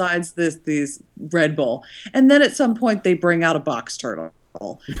besides these Red Bull. And then at some point they bring out a box turtle,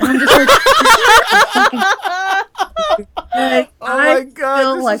 and I'm just like, my God, I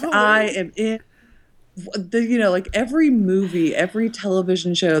feel this like is I am in like every movie, every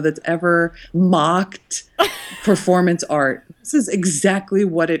television show that's ever mocked performance art. This is exactly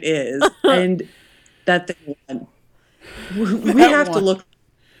what it is. And that thing won. We have to look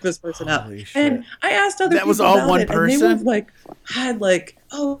this person up. Holy shit. And I asked other people That was all about one it, person? and they were had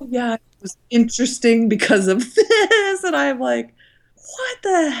oh yeah, it was interesting because of this. And I'm like, what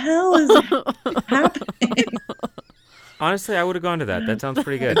the hell is happening? Honestly, I would have gone to that. That sounds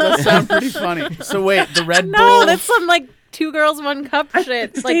pretty good. That sounds pretty funny. So wait, the Red No, Bull. that's some like 2 girls, 1 cup shit.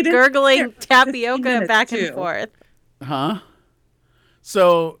 It's like stayed in gurgling there for 15 tapioca minutes, back and too. forth. Huh?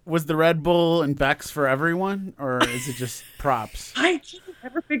 So was the Red Bull and Beck's for everyone, or is it just props? I didn't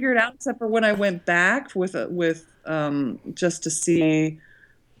ever figure it out except for when I went back with just to see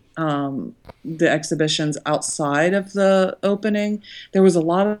the exhibitions outside of the opening. There was a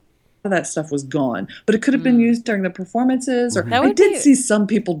lot of that stuff was gone, but it could have been used during the performances. Or That I would did be- see some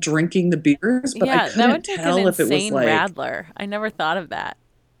people drinking the beers, but I Yeah, that couldn't would take tell an if it was insane like Radler. I never thought of that.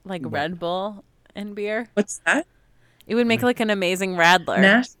 Like Red Bull and beer. what's that? It would make like an amazing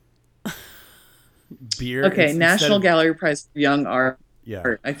Radler. Beer. Okay, instead National of- Gallery Prize for Young Art,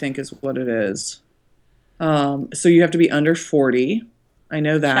 Yeah. I think is what it is. So you have to be under 40. I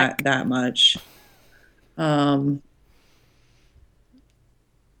know that much.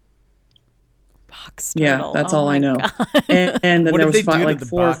 Box Yeah, turtle. that's Oh all I my know. God. And then What there did was they do to like the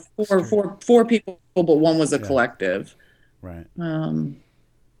four box? people, but one was a collective. Right. Let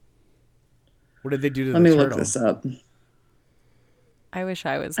What did they do to me the look turtle? this up. I wish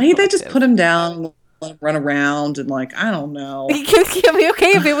I was. I think they just collective. put him down, let him run around, and I don't know. It'd be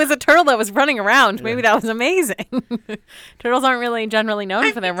okay if it was a turtle that was running around. Maybe that was amazing. Turtles aren't really generally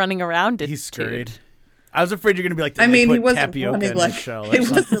known for their running around. He scurried. I was afraid you're gonna be like, I did they mean, put he wasn't tapioca running in like his shell or it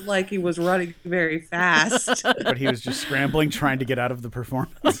something? wasn't like he was running very fast. But he was just scrambling, trying to get out of the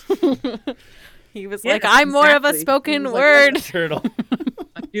performance. He was Yes, like, I'm more of a exactly. He spoken was like, word. Turtle.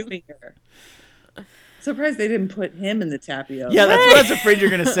 I'm doing here. Surprised they didn't put him in the tapioca. Yeah, that's what I was afraid you're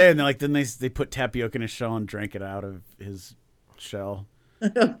gonna say. And they're like, then they put tapioca in his shell and drank it out of his shell.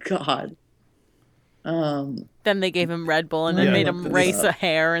 Oh God. Then they gave him Red Bull and then Yeah, made look him this race up. a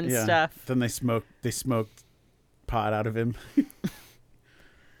hair and Yeah. stuff. Then they smoked pot out of him.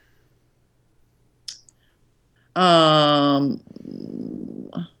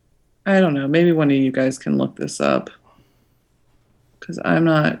 I don't know. Maybe one of you guys can look this up because I'm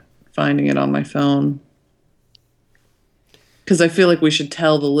not finding it on my phone. Because I feel like we should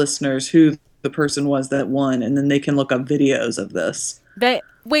tell the listeners who the person was that won, and then they can look up videos of this.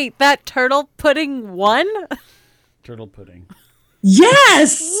 Wait, that turtle pudding won? Turtle pudding.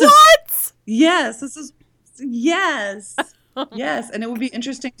 Yes. What? Yes. This is yes. Yes, and it would be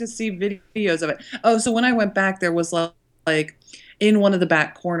interesting to see videos of it. Oh, so when I went back, there was like in one of the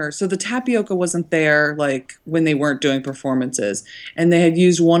back corners. So the tapioca wasn't there like when they weren't doing performances, and they had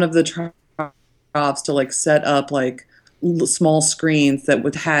used one of the troughs to like set up like small screens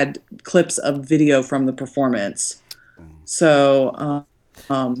that had clips of video from the performance. So,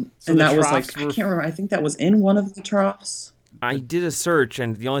 So and the that was troughs like I were- can't remember. I think that was in one of the troughs. I did a search,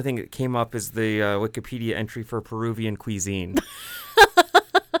 and the only thing that came up is the Wikipedia entry for Peruvian cuisine.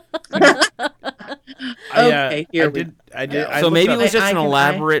 Okay, here we I did. I So looked maybe up- it was just I an can-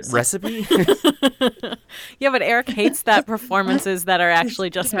 elaborate recipe. Yeah, but Eric hates that performances that are actually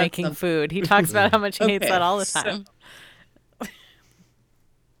just Yeah, making some- food. He talks about how much he hates Okay, that all the so- time.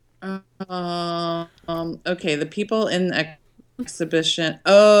 Okay, the people in the exhibition.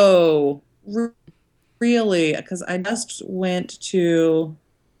 Oh, really? Because I just went to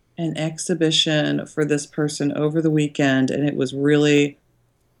an exhibition for this person over the weekend, and it was really,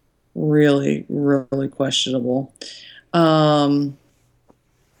 really, really questionable.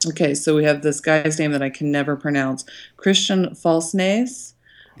 Okay, so we have this guy's name that I can never pronounce: Christian Falsnes,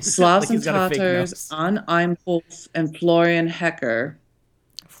 Slavs Like and he's got a fake Tatars, nose. An Eimhof, and Florian Hecker.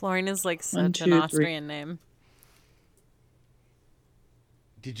 Florian is like One, such two, an three. Austrian name.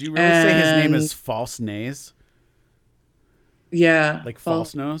 Did you really say his name And- is False Nays? Yeah, Like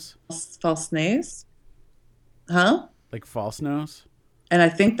false nose? Falsnes, huh? Like false nose? And I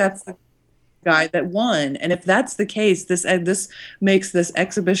think that's the guy that won. And if that's the case, this makes this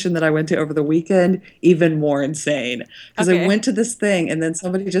exhibition that I went to over the weekend even more insane. Because Okay. I went to this thing, and then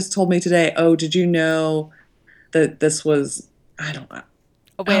somebody just told me today, "Oh, did you know that this was? I don't know."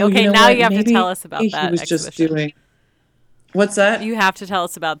 Oh, wait, Oh, okay, know now what? you have to Maybe tell us about he that was exhibition. just doing. What's that? You have to tell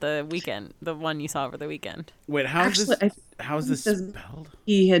us about the weekend, the one you saw over the weekend. Wait, how's Actually, this? How's this this- spelled?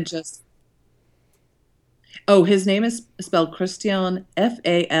 He had just. Oh, his name is spelled Christian,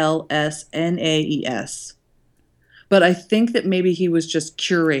 Falsnaes. But I think that maybe he was just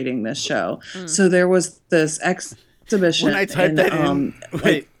curating this show. So there was this exhibition. When I typed that in,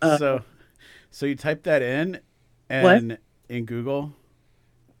 wait, like, so you type that in, and in Google.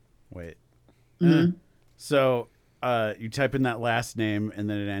 Wait. So you type in that last name, and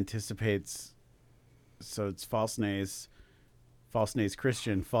then it anticipates. So it's false nays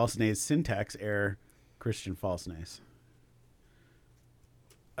Christian, false nays syntax error, Christian false nays.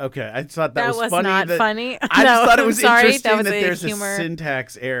 Okay, I just thought that, That was funny. not funny. I No, just thought it I'm was sorry. interesting That was a there's humor. a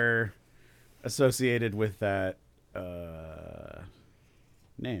syntax error associated with that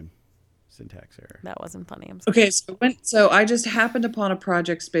name. Syntax error. That wasn't funny. I'm sorry. Okay, so I just happened upon a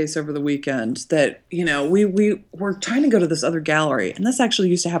project space over the weekend that, we were trying to go to this other gallery, and this actually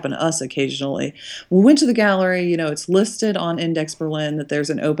used to happen to us occasionally. We went to the gallery, it's listed on Index Berlin that there's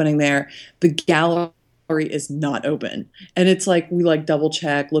an opening there. The gallery is not open. And it's like we double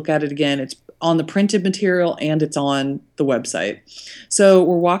check, look at it again. It's on the printed material and it's on the website. So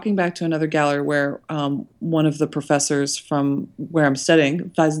we're walking back to another gallery where one of the professors from where I'm studying,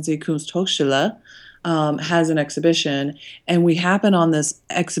 Weissensee Kunsthochschule, has an exhibition, and we happen on this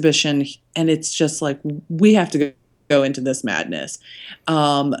exhibition, and it's just like we have to go into this madness.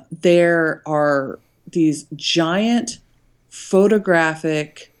 There are these giant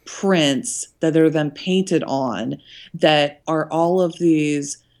photographic prints that are then painted on that are all of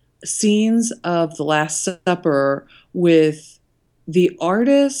these scenes of the Last Supper with the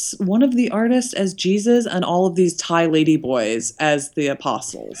artist, one of the artists as Jesus, and all of these Thai lady boys as the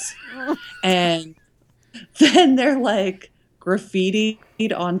apostles. And then they're like graffitied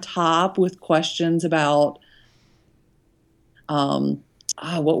on top with questions about I'll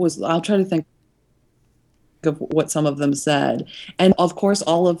try to think of what some of them said. And of course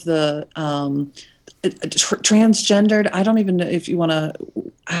all of the transgendered, I don't even know if you want to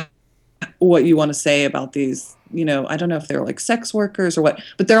what you want to say about these I don't know if they're like sex workers or what,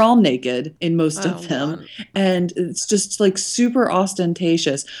 but they're all naked in most of them. God. And it's just like super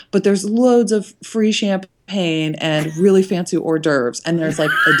ostentatious, but there's loads of free champagne and really fancy hors d'oeuvres. And there's like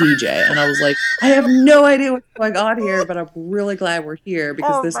a DJ. And I was like, I have no idea what's going on here, but I'm really glad we're here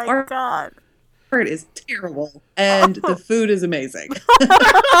because this art God. is terrible and the food is amazing.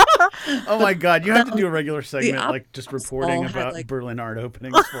 Oh my God, you have to do a regular segment, op- like just reporting all had, about like- Berlin art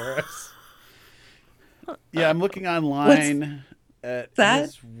openings for us. Yeah, I'm looking online at that?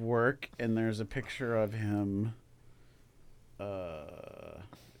 his work, and there's a picture of him.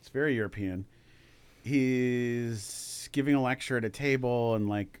 It's very European. He's giving a lecture at a table and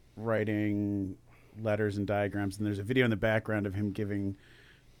like writing letters and diagrams, and there's a video in the background of him giving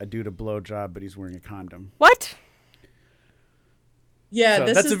a dude a blowjob, but he's wearing a condom. What? Yeah, So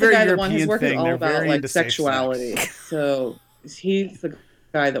this that's is a the very guy that won. His European work is thing. all They're about very like into safe sexuality. sex. So he's the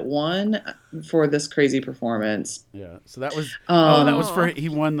guy that won for this crazy performance. Yeah, so that was Um, he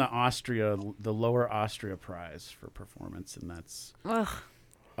won the Lower Austria Prize for performance, and that's Ugh.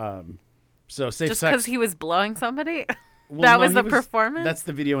 so safe Just sex. because he was blowing somebody? Well, that no, was he the performance? That's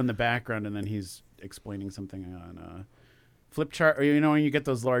the video in the background, and then he's explaining something on a flip chart. Or when you get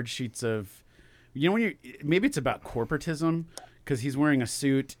those large sheets of, when you maybe it's about corporatism because he's wearing a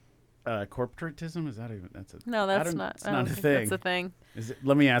suit. Corporatism, is that even that's a No, I that's don't- not. It's I not don't a think thing. That's a thing. Is it?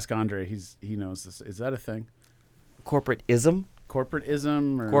 Let me ask Andre. He knows this. Is that a thing? Corporatism?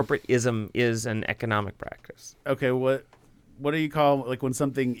 Corporatism or Corporatism is an economic practice. Okay, what do you call like when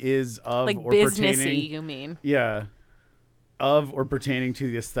something is of Like or businessy, pertaining? you mean? Yeah, of or pertaining to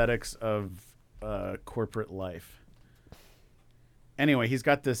the aesthetics of corporate life. Anyway, he's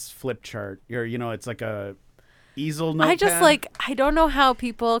got this flip chart. It's like a easel notepad. I just I don't know how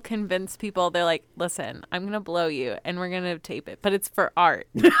people convince people. They're like, listen, I'm going to blow you and we're going to tape it, but it's for art.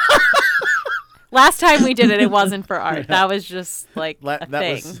 Last time we did it, it wasn't for art. That was just like a that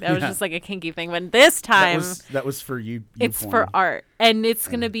thing. was- That was yeah. just like a kinky thing. But this time, that was for you. it's for art, and it's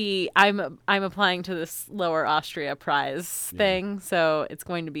gonna be. I'm applying to this Lower Austria Prize thing, so it's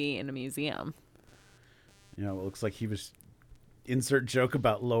going to be in a museum. It looks like he was insert joke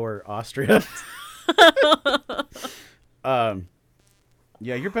about Lower Austria. Yeah,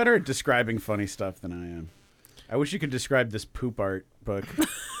 you're better at describing funny stuff than I am. I wish you could describe this poop art book.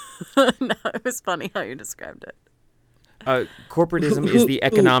 No, it was funny how you described it. Corporatism is the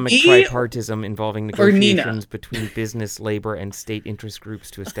economic me tripartism involving or Nina? negotiations between business, labor, and state interest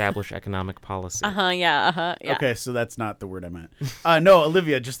groups to establish economic policy. Yeah. Okay, so that's not the word I meant. No,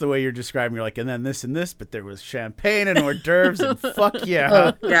 Olivia, just the way you're describing, you're like, and then this and this, but there was champagne and hors d'oeuvres and fuck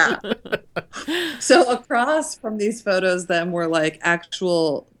yeah. Yeah. So across from these photos then were like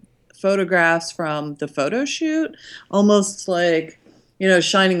actual photographs from the photo shoot, almost like,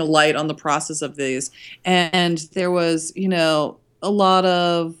 shining a light on the process of these. And there was, a lot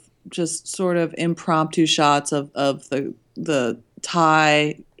of just sort of impromptu shots of the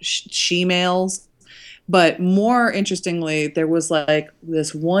Thai she-males. But more interestingly, there was like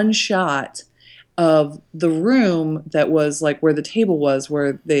this one shot of the room that was like where the table was,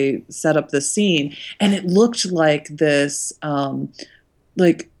 where they set up the scene. And it looked like this,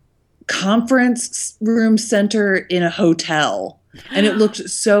 like conference room center in a hotel. And it looked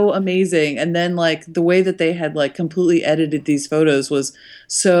so amazing. And then like the way that they had like completely edited these photos was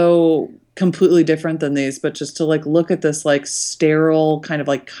so completely different than these, but just to like look at this like sterile kind of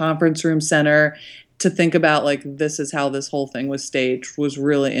like conference room center, to think about like this is how this whole thing was staged was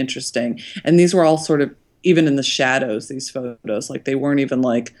really interesting. And these were all sort of even in the shadows, these photos, like they weren't even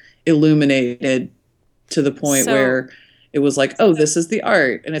like illuminated to the point where it was like, oh, this is the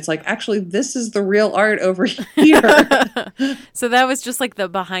art. And it's like, actually, this is the real art over here. So that was just like the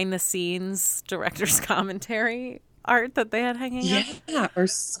behind the scenes director's commentary art that they had hanging up. Yeah, or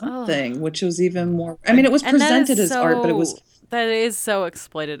something, which was even more. I mean, it was And that presented is as art, but it was. That is so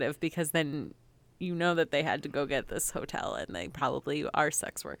exploitative because then that they had to go get this hotel and they probably are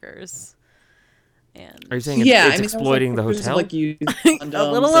sex workers. And Are you saying Yeah, it's I mean, there was, exploiting the pictures of, hotel? like used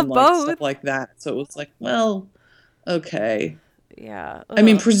condoms little and of like, both. stuff like that. So it was like, well, okay. yeah. I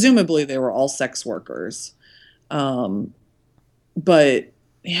mean, Ugh. presumably they were all sex workers, but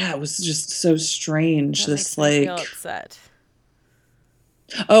yeah, it was just so strange. That This makes me like. feel upset.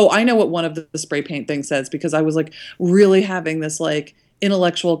 Oh, I know what one of the spray paint things says because I was like really having this like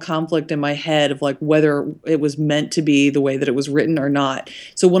intellectual conflict in my head of like whether it was meant to be the way that it was written or not.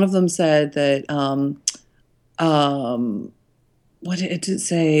 So one of them said that what did it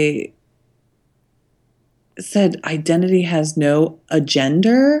say? It said identity has no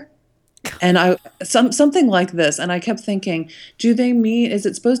agenda. And something like this. And I kept thinking, do they mean, is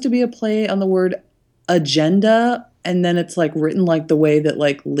it supposed to be a play on the word agenda, and then it's like written like the way that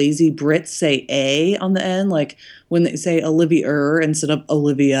like lazy Brits say A on the end, like when they say Olivier instead of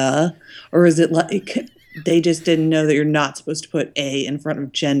Olivia, or is it like they just didn't know that you're not supposed to put A in front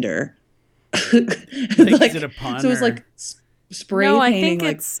of gender? Is it a pun? So it's like spray No, painting.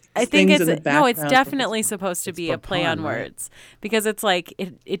 I think things it's in the no, it's background. definitely supposed to be a a play pun, on right? words because it's like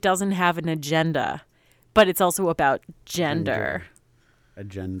it doesn't have an agenda, but it's also about gender. A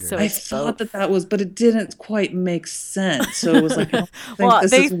gender. So I it's thought both. that was, but it didn't quite make sense. So it was like, I don't think Well,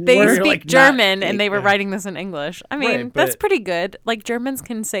 this they is they worth- speak like, not- German and they were yeah. writing this in English. I mean, Right, that's but- pretty good. Like Germans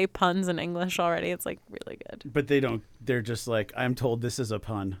can say puns in English already. It's like really good. But they don't. They're just like, I'm told this is a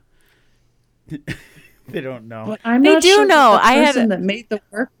pun. They don't know. But I'm They not do sure know. that the I had- person that made the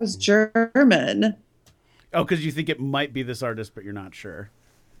work was German. Oh, because you think it might be this artist, but you're not sure.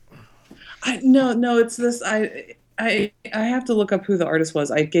 No, it's this. I have to look up who the artist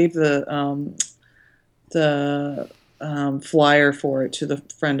was. I gave the flyer for it to the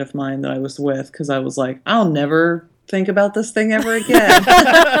friend of mine that I was with because I was like, I'll never think about this thing ever again.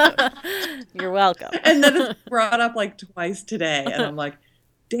 You're welcome. And then it's brought up like twice today, and I'm like,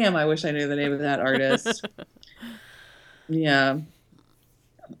 damn, I wish I knew the name of that artist. Yeah.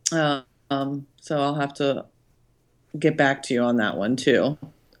 So I'll have to get back to you on that one too.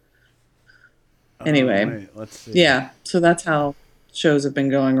 Anyway. Wait, let's see. Yeah, so that's how shows have been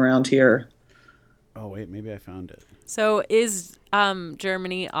going around here. Oh wait, maybe I found it. So is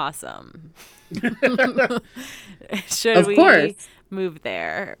Germany awesome? Should Of we course. move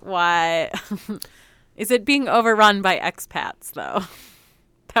there? Why is it being overrun by expats though?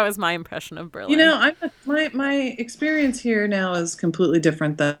 That was my impression of Berlin. You know, my experience here now is completely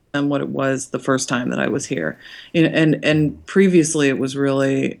different than what it was the first time that I was here. And previously it was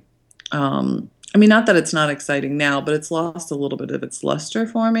really, I mean, not that it's not exciting now, but it's lost a little bit of its luster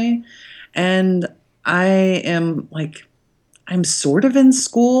for me. And I am like, I'm sort of in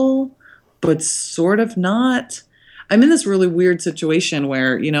school, but sort of not. I'm in this really weird situation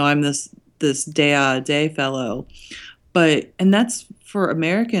where, you know, I'm this day fellow, and that's for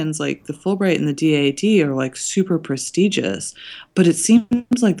Americans, like the Fulbright and the DAT are like super prestigious, but it seems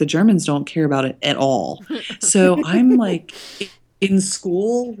like the Germans don't care about it at all. So I'm like in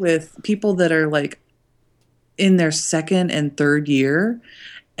school with people that are like in their second and third year,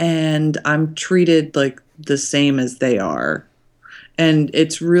 and I'm treated like the same as they are. And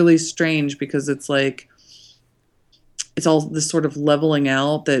it's really strange because it's like, it's all this sort of leveling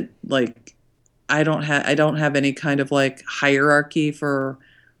out that like, I don't have any kind of like hierarchy for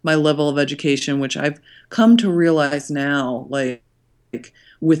my level of education, which I've come to realize now, like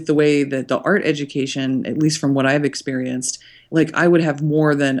with the way that the art education, at least from what I've experienced, like I would have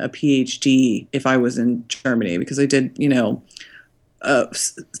more than a PhD if I was in Germany because I did, you know,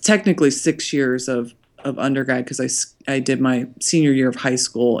 technically 6 years of undergrad because I did my senior year of high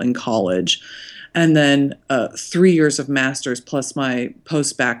school and college. And then 3 years of master's plus my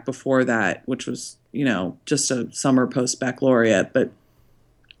post-bac before that, which was, you know, just a summer post-baccalaureate.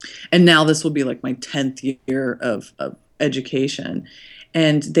 And now this will be like my 10th year of education.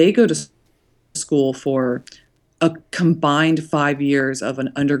 And they go to school for a combined 5 years of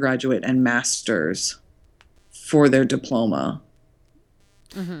an undergraduate and master's for their diploma.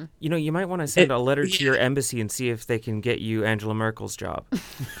 You know, you might want to send a letter to your embassy and see if they can get you Angela Merkel's job.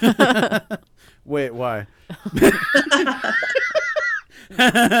 Wait, why?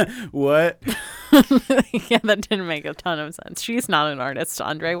 What? Yeah, that didn't make a ton of sense. She's not an artist,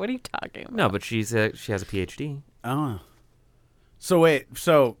 Andre. What are you talking about? No, but she has a PhD. Oh. So wait,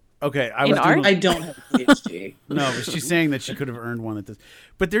 okay, I In was art? doing, I don't have a PhD. no, but she's saying that she could have earned one at this.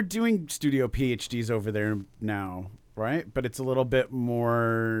 But they're doing studio PhDs over there now, right? But it's a little bit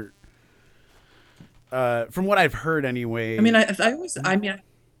more from what I've heard anyway. I mean, I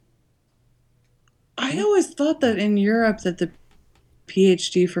always thought that in Europe that the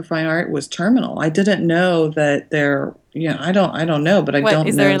PhD for fine art was terminal. I didn't know that there. Yeah, I don't know, but I What, don't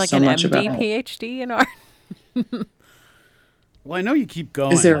is know there like so an much MD, about. PhD in art? well, I know you keep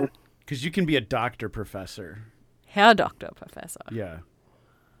going Is there? because you can be a doctor professor. Herr Dr. Professor. Yeah.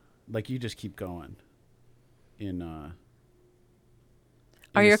 Like you just keep going in Are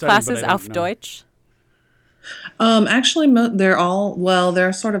the your study, but classes I don't auf know. Deutsch? Actually,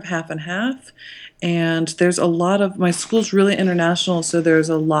 they're sort of half and half, and there's a lot of my school's really international, so there's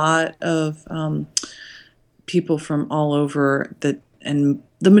a lot of people from all over that, and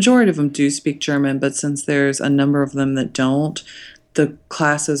the majority of them do speak German, but since there's a number of them that don't, the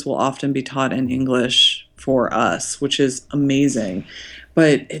classes will often be taught in English for us, which is amazing.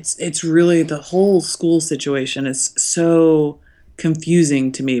 But it's really, the whole school situation is so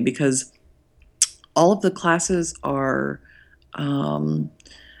confusing to me because all of the classes are um,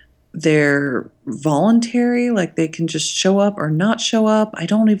 they're voluntary, like they can just show up or not show up. I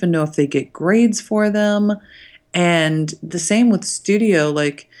don't even know if they get grades for them. And the same with studio,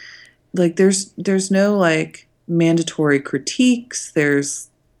 like there's no like mandatory critiques. It's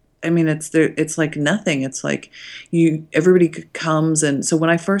there. It's like nothing. It's like everybody comes, and so when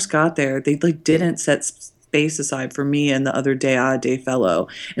I first got there, they like didn't set space aside for me and the other day fellow,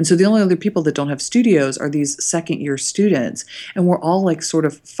 and so the only other people that don't have studios are these second year students, and we're all like sort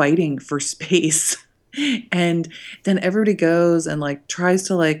of fighting for space. And then everybody goes and like tries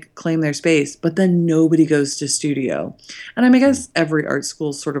to like claim their space, but then nobody goes to studio. And I mean, I guess every art school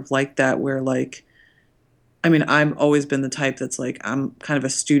is sort of like that, where like, I mean, I've always been the type that's like, I'm kind of a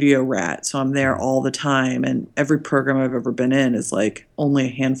studio rat. So I'm there all the time. And every program I've ever been in is like only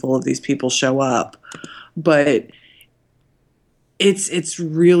a handful of these people show up. But it's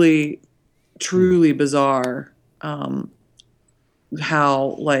really, truly bizarre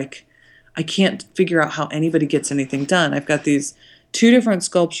how like, I can't figure out how anybody gets anything done. I've got these two different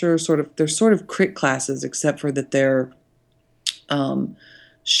sculptures, they're sort of crit classes, except for that they're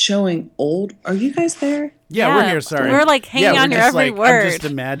showing old. Are you guys there? Yeah, we're here. Sorry, we're like hanging on your every word. I'm just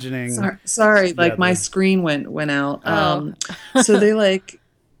imagining. Sorry, like my screen went out. So they like,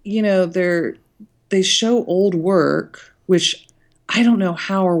 they show old work, which I don't know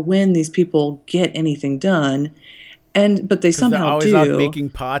how or when these people get anything done. But they somehow always do. Out making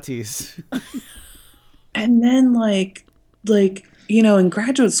parties. And then like in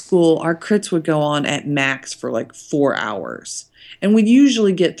graduate school, our crits would go on at max for like 4 hours, and we'd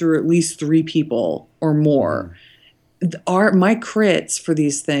usually get through at least 3 people or more. My crits for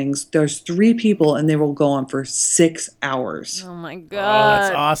these things, there's 3 people, and they will go on for 6 hours. Oh my god, oh,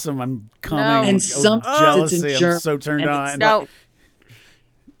 that's awesome! I'm coming. No. And some jealousy. I'm so turned on. No.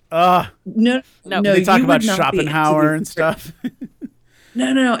 No. They talk you about would not be Schopenhauer and stuff.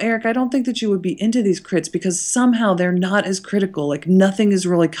 No, Eric, I don't think that you would be into these crits because somehow they're not as critical. Like nothing is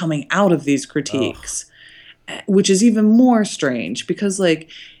really coming out of these critiques, which is even more strange because like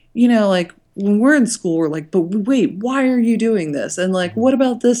when we're in school, we're like, but wait, why are you doing this? And like, what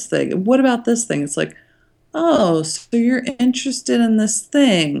about this thing? And what about this thing? It's like, oh, so you're interested in this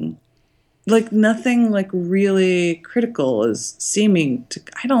thing. Like nothing like really critical is seeming to.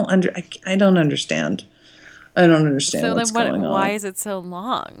 I don't understand. I don't understand so what's going on. Why is it so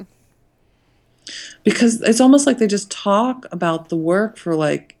long? Because it's almost like they just talk about the work for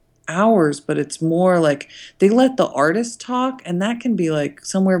like hours, but it's more like they let the artist talk, and that can be like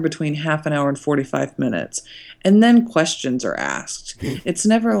somewhere between half an hour and 45 minutes. And then questions are asked. It's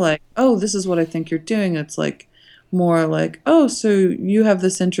never like, oh, this is what I think you're doing. It's like more like, oh, so you have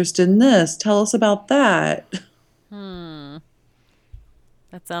this interest in this. Tell us about that. That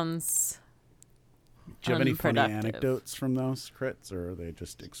sounds Do you have any funny unproductive. anecdotes from those crits, or are they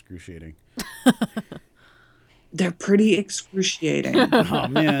just excruciating? They're pretty excruciating. Oh,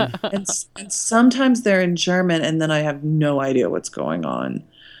 man. and sometimes they're in German, and then I have no idea what's going on.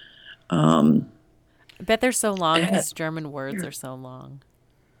 I bet they're so long because German words are so long.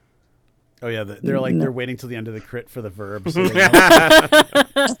 Oh, yeah. They're like, they're waiting till the end of the crit for the verb. So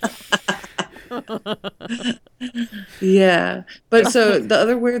Yeah, but so the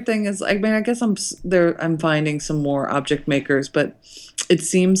other weird thing is, I mean, I guess I'm finding some more object makers, but it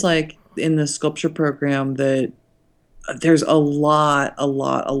seems like in the sculpture program that there's a lot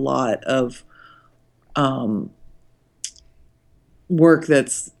of work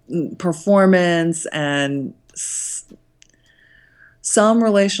that's performance and some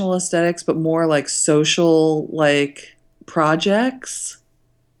relational aesthetics, but more like social like projects.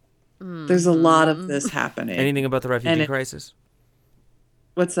 There's a lot of this happening. Anything about the refugee crisis?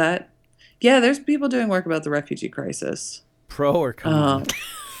 What's that? Yeah, there's people doing work about the refugee crisis. Pro or con?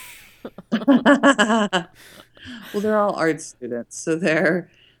 Well, they're all art students, so they're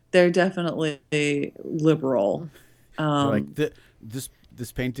definitely liberal. Like this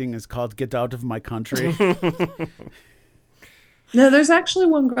painting is called "Get Out of My Country." No, there's actually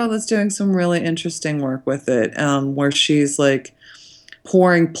one girl that's doing some really interesting work with it, where she's like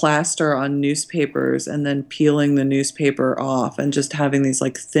pouring plaster on newspapers and then peeling the newspaper off and just having these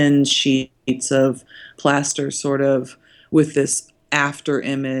like thin sheets of plaster sort of with this after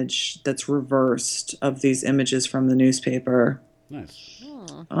image that's reversed of these images from the newspaper. Nice.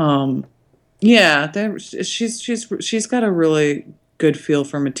 Yeah, she's got a really good feel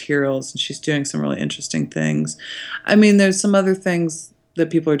for materials, and she's doing some really interesting things. I mean, there's some other things that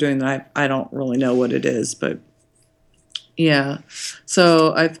people are doing that I don't really know what it is, but yeah.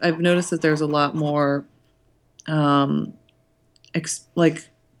 So I've noticed that there's a lot more like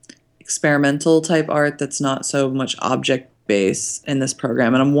experimental type art that's not so much object based in this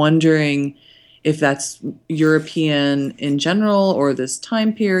program. And I'm wondering if that's European in general or this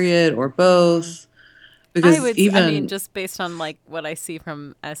time period or both. Because I mean, just based on like what I see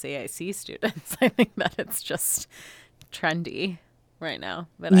from SAIC students, I think that it's just trendy right now.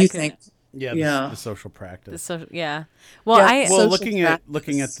 But you think? Yeah, the social practice. Yeah. Well, Yeah, Well, social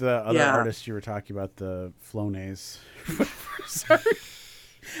looking at the other Yeah. artists you were talking about, the Flonase. Sorry,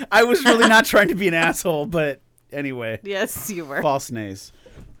 I was really not trying to be an asshole, but anyway, yes, you were. false nays.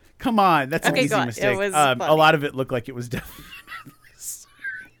 Come on, that's an Okay, easy go on. It mistake. was A funny. lot of it looked like it was definitely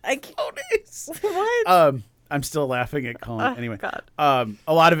I can't. Flonase. What? I'm still laughing at Colin. Oh, Anyway, God.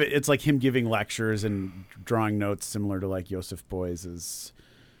 A lot of it's like him giving lectures and drawing notes similar to like Joseph Beuys's,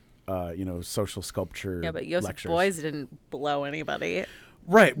 social sculpture. Yeah, but Joseph lectures. Beuys didn't blow anybody.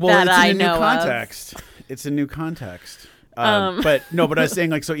 Right. Well, that it's I in a new know of. context. It's a new context. But I was saying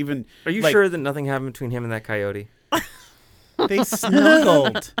like so even. Are you like, sure that nothing happened between him and that coyote? they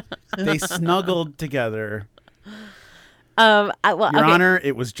snuggled? They snuggled together. Your Your Honor,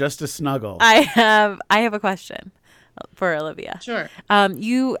 it was just a snuggle. I have a question for Olivia. Sure.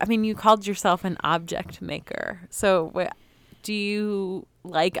 You called yourself an object maker. So do you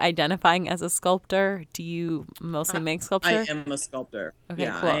like identifying as a sculptor? Do you mostly make sculpture? I am a sculptor. Okay,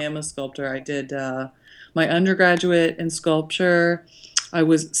 yeah, cool. I am a sculptor. I did my undergraduate in sculpture. I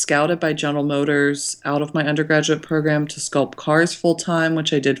was scouted by General Motors out of my undergraduate program to sculpt cars full time,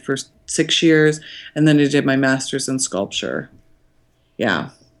 which I did for 6 years, and then I did my master's in sculpture.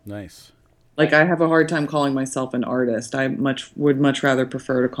 Yeah. Nice. Like I have a hard time calling myself an artist. I would much rather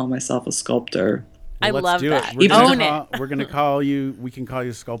prefer to call myself a sculptor. I Let's love do that. It. Own it. We're gonna call you. We can call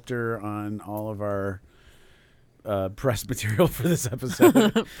you sculptor on all of our press material for this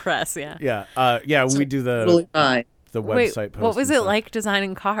episode. Press, yeah. Yeah. When we do Totally fine. the Wait, website post. what was and it stuff. like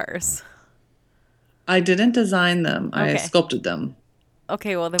designing cars? I didn't design them. I Okay. sculpted them.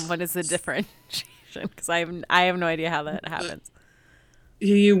 Okay, well then what is the differentiation? Because I have no idea how that happens.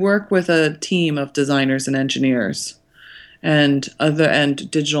 You work with a team of designers and engineers and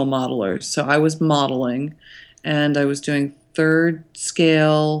digital modelers. So I was modeling and I was doing third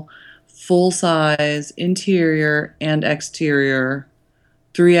scale, full size, interior and exterior,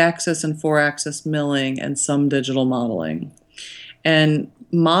 3-axis and 4-axis milling and some digital modeling. And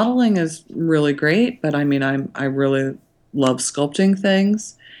modeling is really great, but I mean I really love sculpting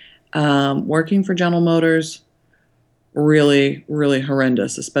things. Working for General Motors, really, really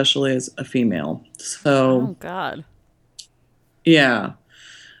horrendous, especially as a female. So, Oh God. yeah.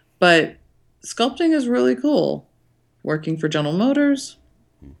 But sculpting is really cool. Working for General Motors,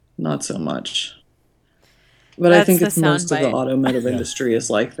 not so much. But I That's think the it's most of the soundbite. automotive industry is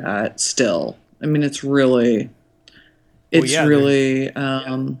like that still. I mean, it's really, it's yeah, really,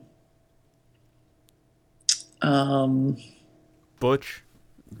 Butch.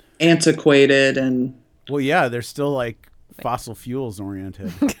 antiquated and Well, yeah, they're still like fossil fuels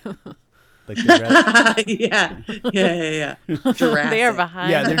oriented. Like they're yeah. Jurassic. They are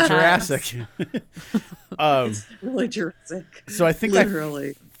behind. yeah, the they're times. Jurassic. Really Jurassic. So I think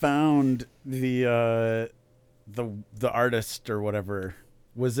Literally. I found the artist or whatever.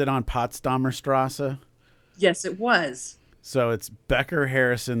 Was it on Potsdamer Straße? Yes, it was. So it's Becker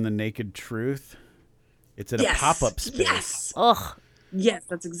Harrison, The Naked Truth. It's in a pop-up space. Yes. Ugh. Yes,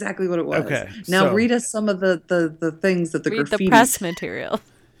 that's exactly what it was. Okay, Now so- read us some of the things that the Read graffiti. the press material.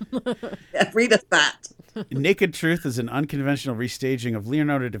 Yeah, read us that. Naked Truth is an unconventional restaging of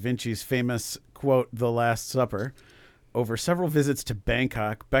Leonardo da Vinci's famous, quote, The Last Supper. Over several visits to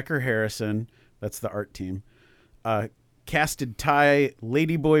Bangkok, Becker Harrison, that's the art team, casted Thai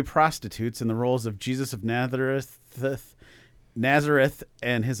ladyboy prostitutes in the roles of Jesus of Nazareth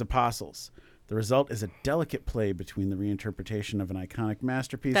and his apostles. The result is a delicate play between the reinterpretation of an iconic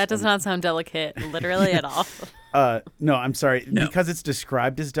masterpiece. That does not sound delicate, literally at all. No, I'm sorry. No. Because it's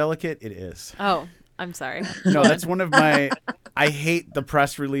described as delicate, it is. Oh, I'm sorry. No, that's one of my. I hate the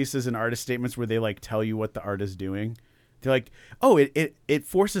press releases and artist statements where they like tell you what the art is doing. They're like, oh, it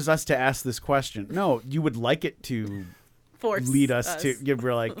forces us to ask this question. No, you would like it to Force lead us to. Yeah,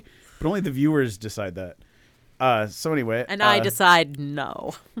 we're like, but only the viewers decide that. So anyway, And I decide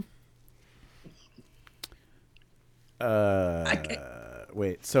no.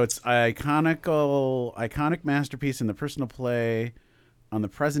 Wait, so it's iconic masterpiece in the personal play on the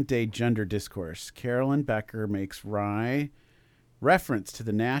present day gender discourse. Carolyn Becker makes wry reference to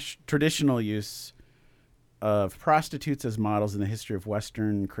the traditional use of prostitutes as models in the history of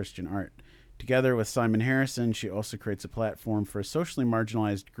Western Christian art. Together with Simon Harrison, she also creates a platform for a socially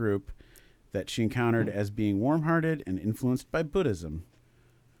marginalized group that she encountered as being warm-hearted and influenced by Buddhism.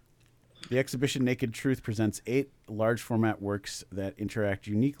 The exhibition Naked Truth presents 8 large format works that interact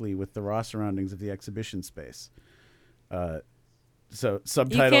uniquely with the raw surroundings of the exhibition space. So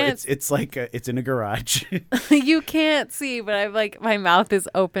subtitle, it's like it's in a garage. You can't see, but I'm like, my mouth is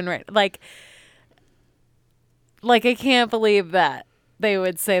open like I can't believe that they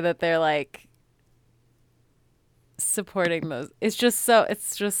would say that they're like supporting those. It's just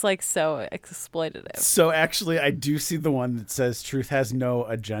like so exploitative. So actually, I do see the one that says truth has no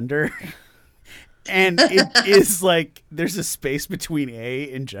agender. And it is like there's a space between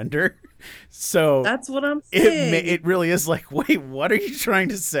A and gender. So that's what I'm saying. It really is like, wait, what are you trying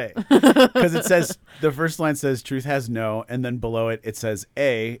to say? Because it says, the first line says truth has no, and then below it says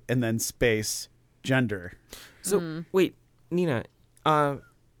A, and then space gender. So wait, Nina,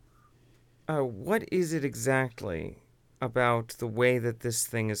 what is it exactly about the way that this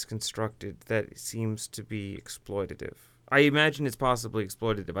thing is constructed that seems to be exploitative? I imagine it's possibly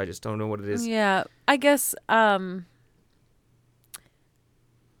exploitative. I just don't know what it is. Yeah, I guess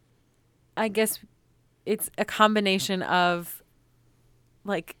it's a combination of,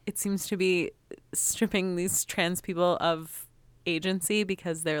 like, it seems to be stripping these trans people of agency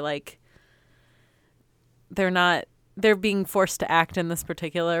because they're being forced to act in this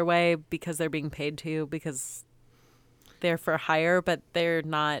particular way because they're being paid to, because they're for hire, but they're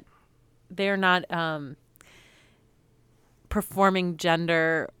not performing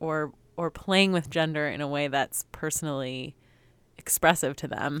gender or playing with gender in a way that's personally expressive to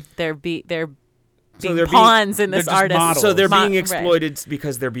them. They're being pawns in this artist. So they're being exploited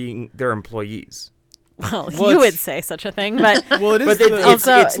because they're employees. Well, you would say such a thing, but well, it is.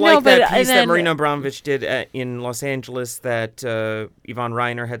 It's like that piece that Marina Abramovich did in Los Angeles that Yvonne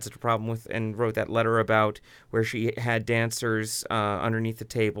Reiner had such a problem with, and wrote that letter about, where she had dancers underneath the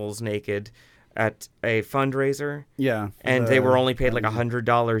tables naked at a fundraiser. Yeah, and they were only paid like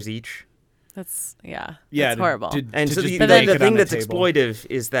 $100 each. That's That's horrible. The thing that's exploitive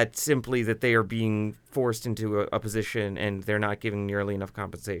is that simply that they are being forced into a position and they're not giving nearly enough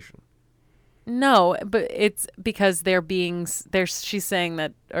compensation. No, but it's because she's saying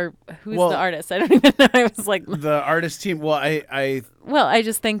that, or who's the artist? I don't even know. I was like, the artist team. Well, I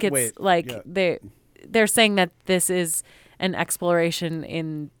just think it's they're saying that this is an exploration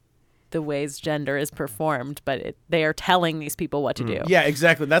in the ways gender is performed, but they are telling these people what to do. Yeah,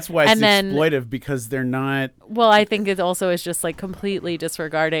 exactly. That's why it's exploitive, because they're not. Well, I think it also is just like completely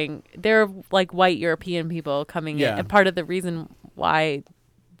disregarding. They're like white European people coming in, and part of the reason why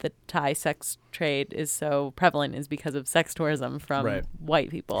the Thai sex trade is so prevalent is because of sex tourism from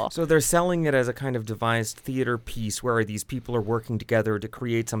white people. So they're selling it as a kind of devised theater piece where these people are working together to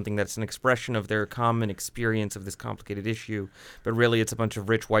create something that's an expression of their common experience of this complicated issue. But really it's a bunch of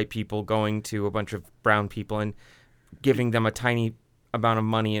rich white people going to a bunch of brown people and giving them a tiny amount of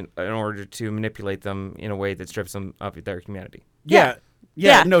money in order to manipulate them in a way that strips them of their humanity. Yeah.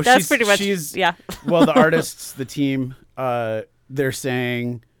 No, that's pretty much. Well, the artists, the team, they're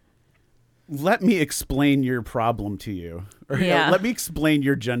saying, let me explain your problem to you. Or, let me explain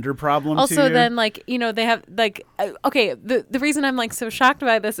your gender problem to you. Also, then, they have, the reason I'm, so shocked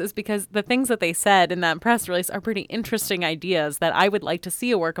by this is because the things that they said in that press release are pretty interesting ideas that I would like to see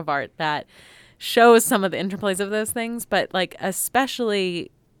a work of art that shows some of the interplays of those things. But,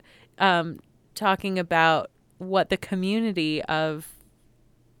 especially talking about what the community of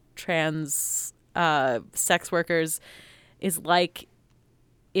trans sex workers is like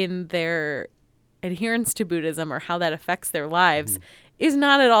in their adherence to Buddhism, or how that affects their lives, is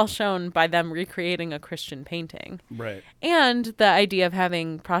not at all shown by them recreating a Christian painting. Right. And the idea of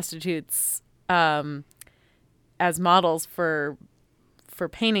having prostitutes as models for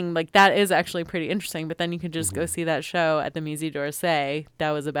painting, that is actually pretty interesting. But then you could just go see that show at the Musée d'Orsay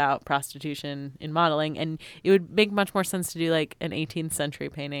that was about prostitution in modeling, and it would make much more sense to do an 18th century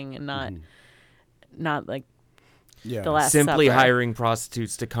painting and not the Last Simply Supper. hiring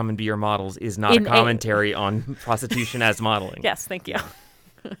prostitutes to come and be your models is not a commentary on prostitution as modeling. Yes, thank you.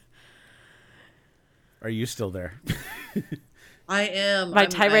 Are you still there? I am. My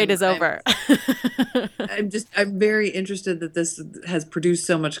tirade is over. I'm very interested that this has produced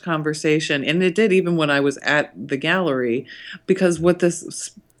so much conversation, and it did even when I was at the gallery, because what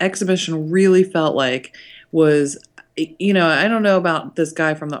this exhibition really felt like was, I don't know about this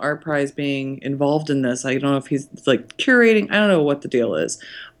guy from the Art Prize being involved in this. I don't know if he's curating. I don't know what the deal is,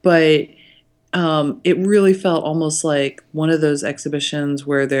 but it really felt almost like one of those exhibitions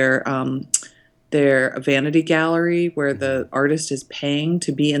where they're a vanity gallery where the artist is paying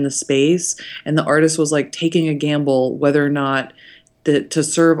to be in the space, and the artist was taking a gamble whether or not to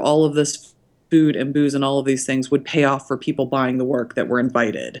serve all of this food and booze and all of these things would pay off for people buying the work that were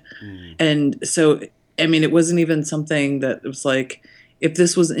invited. And so, I mean, it wasn't even something that was like, if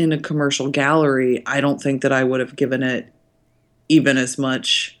this was in a commercial gallery, I don't think that I would have given it even as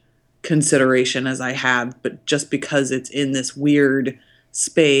much consideration as I have, but just because it's in this weird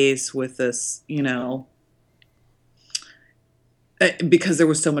space with this, because there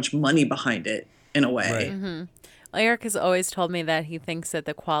was so much money behind it in a way. Right. Eric has always told me that he thinks that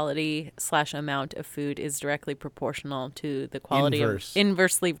the quality / amount of food is directly proportional to the quality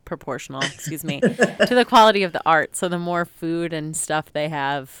inversely proportional, excuse me, to the quality of the art. So the more food and stuff they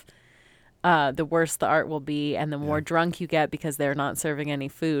have, the worse the art will be, and the more drunk you get because they're not serving any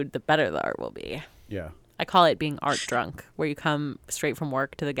food, the better the art will be. Yeah. I call it being art drunk, where you come straight from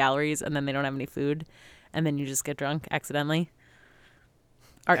work to the galleries and then they don't have any food, and then you just get drunk accidentally.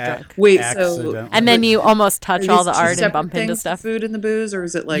 Art drunk. Wait, Accidentally. And then you almost touch all the art and separate bump into things, stuff. food and the booze, or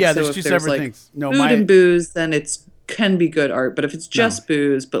is it like, Yeah, so there's if two there's separate like things. No, food and booze, then it's can be good art, but if it's just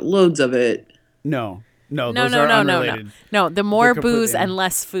booze but loads of it, No, No, those no, are no, no, no. unrelated. No, the more completely booze and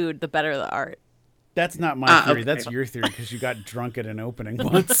less food, the better the art. That's not my theory. okay. That's your theory because you got drunk at an opening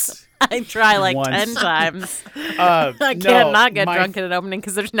once. I try like Once. 10 times. I I can't not get drunk at an opening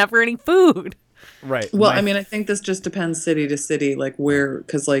because there's never any food. Right. well, I mean, I think this just depends city to city, like where,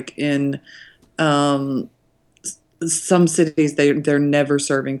 because like in some cities they're never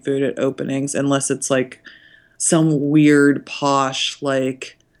serving food at openings unless it's like some weird posh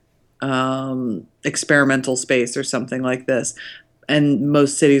like experimental space or something like this, and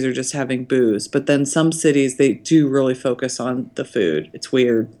most cities are just having booze. But then some cities they do really focus on the food. It's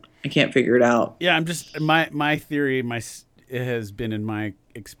weird. I can't figure it out. Yeah, I'm just my theory. It has been in my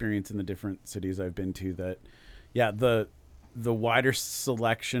experience in the different cities I've been to that, the wider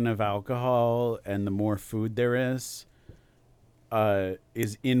selection of alcohol and the more food there is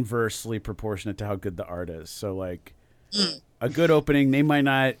inversely proportionate to how good the art is. So like a good opening, they might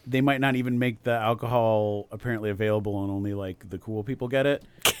not even make the alcohol apparently available and only like the cool people get it.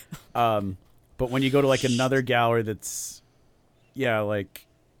 But when you go to like another gallery that's like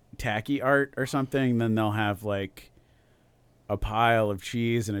tacky art or something, then they'll have like a pile of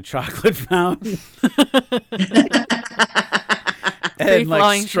cheese and a chocolate fountain. And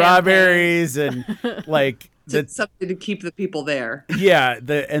like strawberries and like It's something to keep the people there.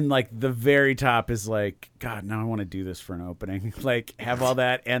 and like the very top is like, God, now I want to do this for an opening. Like have all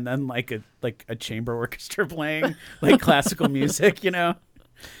that and then like a chamber orchestra playing like classical music, What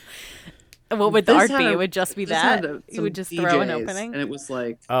would the This art had be? a- It would just be this that? had You some would just throw an DJs, opening? and it was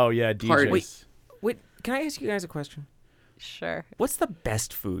like Oh yeah, DJs. Party. Wait, can I ask you guys a question? Sure. What's the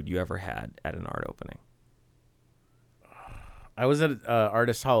best food you ever had at an art opening? I was at an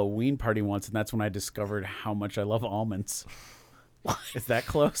artist Halloween party once, and that's when I discovered how much I love almonds. Is that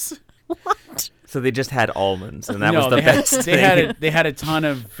close? So they just had almonds, and that No, was the they had- best they thing. had a ton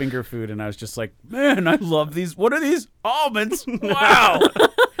of finger food, and I was just like, man, I love these. What are these almonds? Wow,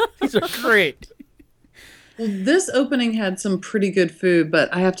 these are great. Well, this opening had some pretty good food,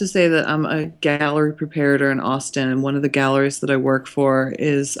 but I have to say that I'm a gallery preparator in Austin, and one of the galleries that I work for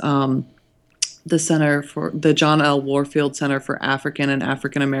is the Center for the John L. Warfield Center for African and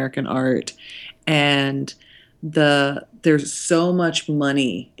African American Art, and there's so much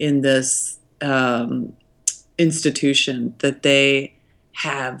money in this institution that they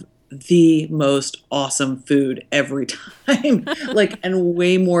have the most awesome food every time, like, and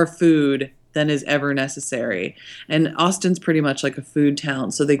way more food than is ever necessary. And Austin's pretty much like a food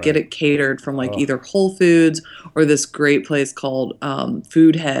town, so they get it catered from like either Whole Foods or this great place called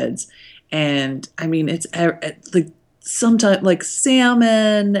Food Heads. And I mean, it's like sometimes like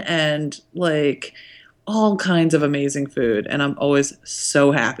salmon and like all kinds of amazing food, and I'm always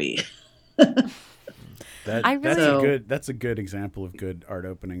so happy. That's a good example of good art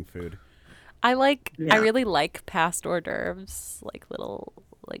opening food. I Yeah. really like past hors d'oeuvres, like little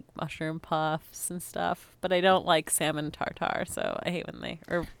like mushroom puffs and stuff, but I don't like salmon tartare, so I hate when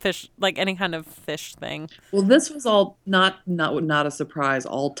or fish, like any kind of fish thing. Well, this was all not a surprise,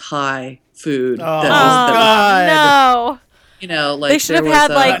 all Thai food. Oh, God. No. Like They should there have had,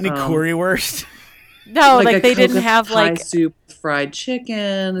 was, like- Any currywurst? No, like like a they didn't coconut have Thai like soup with fried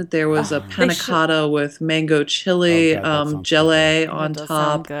chicken. There was a They panna should- cotta with mango chili, Oh, God, that sounds gelée That on does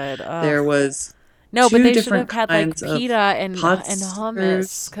sound top. good. Ugh. There was No, but two they should different have had like kinds of pita and pots.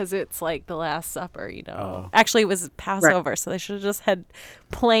 hummus because it's like the Last Supper, Oh. Actually, it was Passover, so they should have just had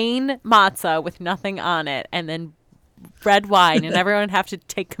plain matzah with nothing on it, and then red wine, and everyone would have to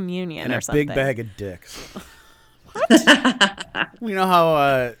take communion And or a something. big bag of dicks. What? You know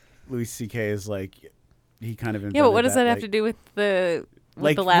how Louis C.K. is like, he kind of invented Yeah, but what does that have like- to do with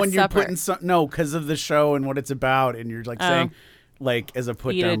like the Last when you're Supper. putting no, because of the show and what it's about, and you're like saying, like as a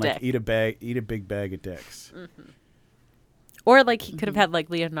put Eat a down, like dick. eat a big bag of dicks. Or like he could have had like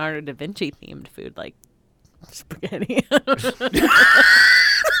Leonardo da Vinci themed food, like spaghetti.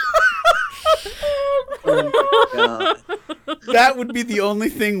 Oh my God. That would be the only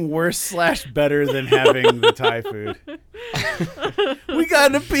thing worse / better than having the Thai food. We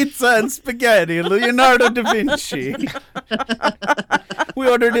got a pizza and spaghetti, Leonardo da Vinci. We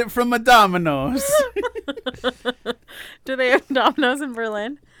ordered it from a Domino's. Do they have Domino's in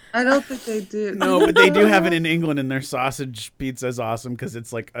Berlin? I don't think they do. No, but they do have it in England, and their sausage pizza is awesome because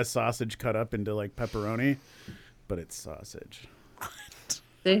it's like a sausage cut up into like pepperoni, but it's sausage.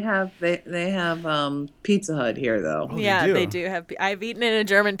 They have Pizza Hut here though. Oh, Yeah, do? they do have. I've eaten in a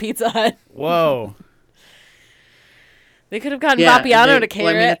German Pizza Hut. Whoa. They could have gotten Yeah, Vapiano to I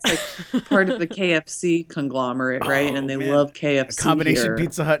cater mean, it. it's like part of the KFC conglomerate, right? Oh, and they man. love KFC. A combination here.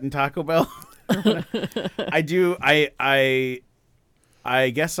 Pizza Hut and Taco Bell. I do.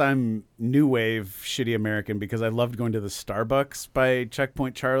 I guess I'm new wave shitty American because I loved going to the Starbucks by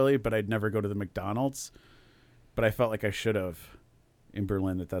Checkpoint Charlie, but I'd never go to the McDonald's. But I felt like I should have in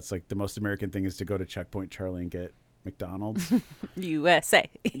Berlin. That's like the most American thing is to go to Checkpoint Charlie and get McDonald's. USA.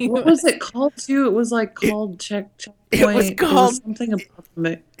 What was it called too? It was like called Checkpoint. it was called- something about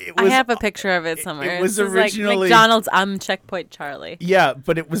the It I was, have a picture of it somewhere. it was says, originally- like McDonald's. I'm Checkpoint Charlie. yeah,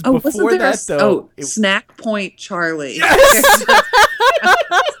 but it was Oh, wasn't before there that though. Snack Point Charlie.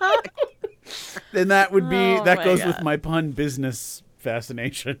 Then that would be Oh that my goes God. with my pun business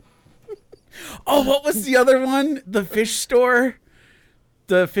fascination. Oh, what was the other one? The fish store,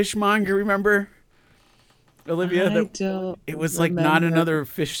 the fishmonger. Remember, Olivia? I That don't it was like not remember. another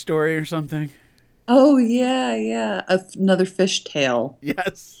fish story or something. Oh yeah. Another fish tail.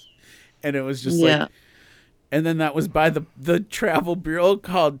 Yes, and it was just Yeah. like, and then that was by the travel bureau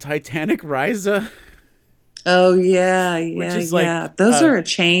called Titanic Risa. Oh yeah. is like, Those are a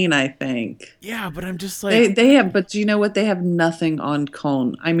chain, I think. Yeah, but I'm just like, They have, but you know what? They have nothing on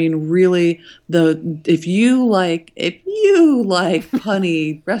Cone. I mean, really, if you like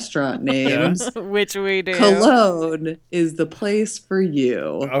punny restaurant names, Which we do. Cologne is the place for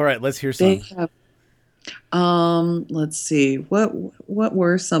you. all right, let's hear They some. have, let's see, what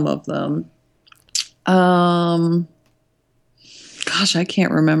were some of them? Gosh, I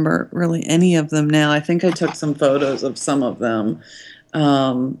can't remember really any of them now. I think I took some photos of some of them.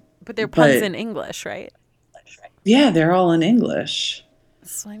 But they're puns but- in English, right? Yeah, they're all in English.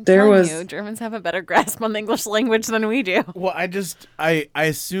 So I'm There telling was- you, Germans have a better grasp on the English language than we do. Well, I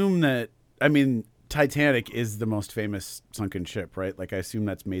assume that, I mean, Titanic is the most famous sunken ship, right? Like I assume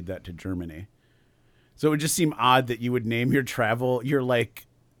that's made that to Germany. So it would just seem odd that you would name your like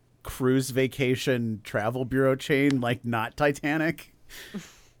cruise vacation travel bureau chain like not Titanic.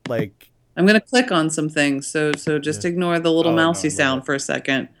 Like I'm going to click on some things, so just ignore the little Oh, no, mousy I love sound it. for a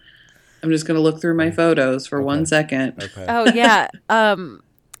second. I'm just going to look through my photos for 1 second. okay. Oh yeah.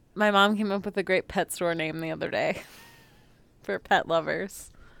 My mom came up with a great pet store name the other day for pet lovers.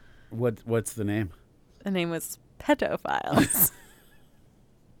 What's the name? The name was Petophiles.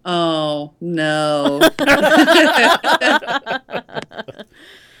 Oh, no.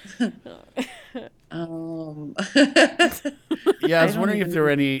 Yeah, I was don't wondering if even- there were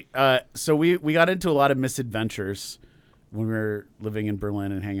any. So we got into a lot of misadventures when we were living in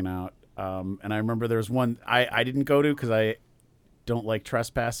Berlin and hanging out. And I remember there was one I didn't go to because I don't like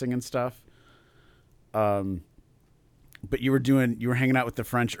trespassing and stuff. But you were hanging out with the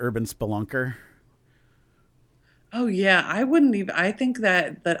French urban spelunker. Oh yeah, I wouldn't even. I think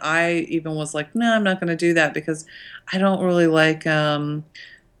that I even was like, no, I'm not going to do that because I don't really like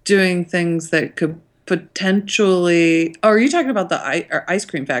doing things that could potentially. Oh, are you talking about the ice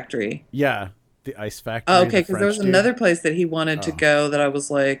cream factory? Yeah, the ice factory. Oh, the okay, because there was French dude. another place that he wanted to Oh. go that I was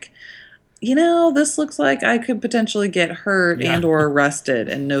like, this looks like I could potentially get hurt Yeah. and or arrested,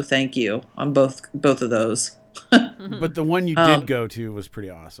 and no, thank you on both of those. But the one you Um, did go to was pretty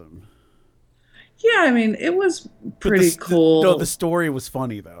awesome. Yeah, I mean, it was But pretty cool. No, the story was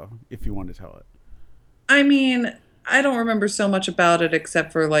funny though. If you want to tell it. I mean, I don't remember so much about it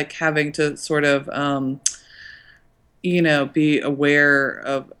except for like having to sort of, be aware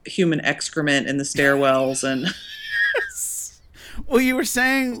of human excrement in the stairwells and. Well, you were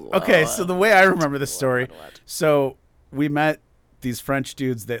saying, okay, so the way I remember the story, so we met these French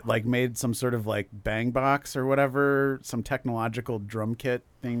dudes that like made some sort of like bang box or whatever, some technological drum kit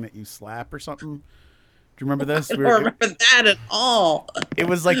thing that you slap or something. Do you remember this? I don't remember that at all. It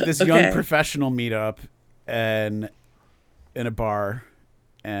was like this Okay. young professional meetup and in a bar,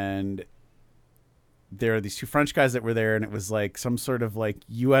 and there are these two French guys that were there, and it was like some sort of like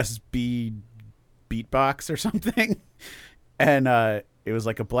USB beatbox or something. And it was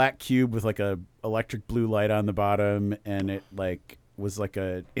like a black cube with like a electric blue light on the bottom, and it like was like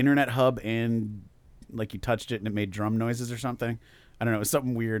a internet hub, and like you touched it and it made drum noises or something. I don't know. It was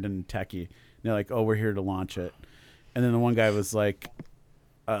something weird and techie. And they're like, "Oh, we're here to launch it." And then the one guy was like,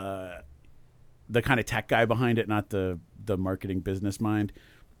 the kind of tech guy behind it, not the marketing business mind.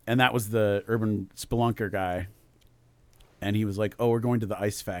 And that was the urban spelunker guy. And he was like, "Oh, we're going to the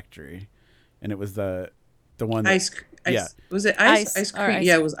ice factory." And it was the one that, Ice. yeah. Was it ice? Ice Cream? ice.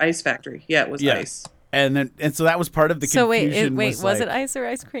 Yeah, it was Ice Factory. Yeah, it was Yeah. ice. And so that was part of the So confusion. wait, was like, it ice or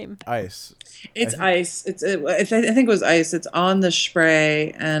ice cream? ice? It's ice. I think it was ice. It's on the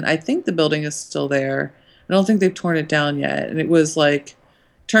Spray, and I think the building is still there. I don't think they've torn it down yet. And it was like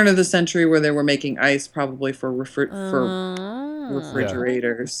turn of the century where they were making ice, probably for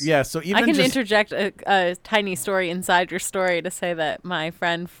refrigerators. Yeah. So even I can just, interject a tiny story inside your story to say that my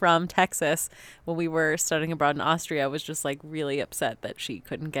friend from Texas, when we were studying abroad in Austria, was just like really upset that she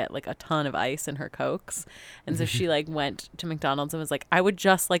couldn't get like a ton of ice in her Cokes. And so she like went to McDonald's and was like, "I would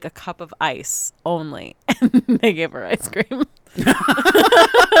just like a cup of ice only." And they gave her ice cream.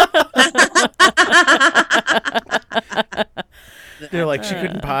 they're like, she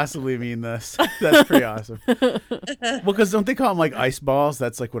couldn't possibly mean this. That's pretty awesome. Well, because don't they call them like ice balls?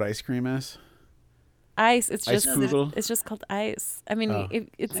 That's like what ice cream is. Ice. It's Ice just kugel? it's just called ice. I mean, Oh.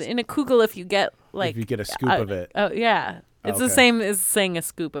 it's in a kugel if you get like If you get a scoop of it. Oh yeah, it's the Okay. same as saying a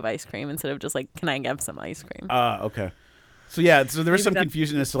scoop of ice cream instead of just like, "Can I get some ice cream?" Okay. So yeah, so there was Maybe some that's-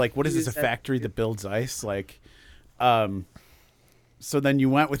 confusion as to like, what is this, a use that factory that builds ice? Like, so then you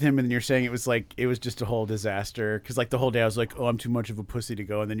went with him, and you're saying it was just a whole disaster because like the whole day I was like, "Oh, I'm too much of a pussy to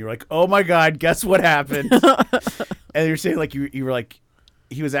go," and then you're like, "Oh my god, guess what happened?" And you're saying like you were like,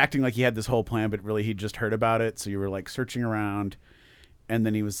 he was acting like he had this whole plan, but really he just heard about it. So you were like searching around, and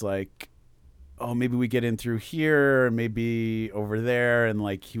then he was like, "Oh, maybe we get in through here, or maybe over there," and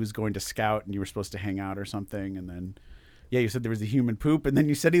like he was going to scout, and you were supposed to hang out or something, and then. Yeah, you said there was a human poop, and then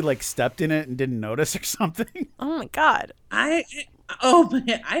you said he like stepped in it and didn't notice or something. Oh my god! Oh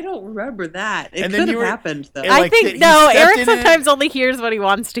man, I don't remember that. It And then could you have were- happened though. and, I like, that think he no. stepped Eric in sometimes only hears what he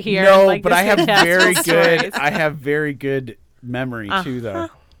wants to hear. No, like, but this I have fantastic very good. stories. I have very good memory too, though.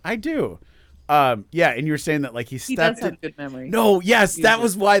 I do. Yeah, and you were saying that like he He does stepped in. have good memory. No, yes, that Usually.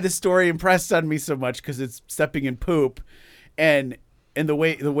 was why the story impressed on me so much because it's stepping in poop, and the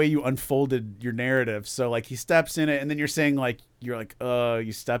way you unfolded your narrative. So like he steps in it, and then you're saying like you're like,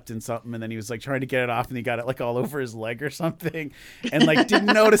 you stepped in something, and then he was like trying to get it off, and he got it like all over his leg or something, and like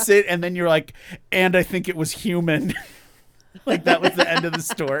didn't notice it, and then you're like, and I think it was human. Like that was the end of the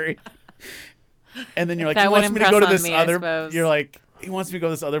story. And then you're like, That he would wants me to go to impress this on me, I other. suppose. You're like, he wants me to go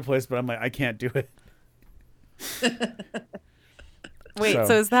to this other place, but I'm like, I can't do it. Wait, So-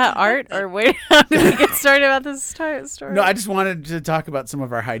 so is that art or wait? How did we get started about this story? No, I just wanted to talk about some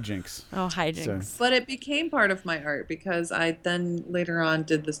of our hijinks. Oh, hijinks. But it became part of my art because I then later on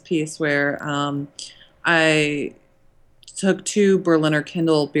did this piece where I took 2 Berliner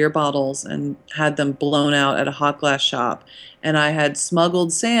Kindle beer bottles and had them blown out at a hot glass shop. And I had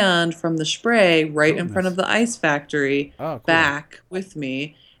smuggled sand from the Spray right in front nice. of the ice factory Oh, cool. back with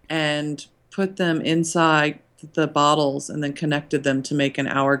me and put them inside the bottles and then connected them to make an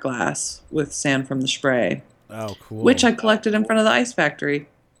hourglass with sand from the Spray, Oh, cool. which I collected in front of the ice factory.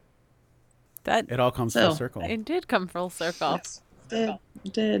 That It all comes So- full circle. it did come full circle.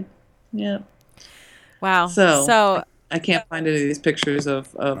 Did. Yeah. Wow. So- I can't find any of these pictures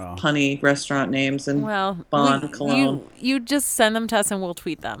of Oh. punny restaurant names and well, Bond cologne. you just send them to us and we'll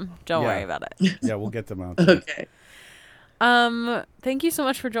tweet them. Don't Yeah. worry about it. Yeah, we'll get them out. there. okay. Thank you so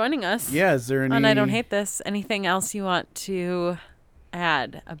much for joining us. Yeah, is there any? And I don't hate this. Anything else you want to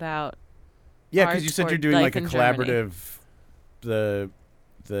add about? Yeah, because art you said or you're doing life like a in Germany? collaborative. The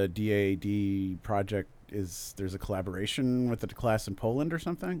DAD project there's a collaboration with the class in Poland or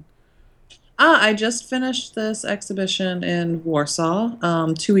something. I just finished this exhibition in Warsaw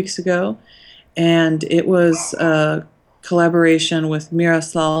 2 weeks ago, and it was a collaboration with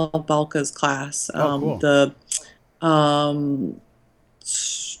Miroslav Balka's class. Oh, cool. The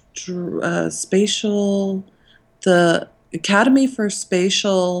the Academy for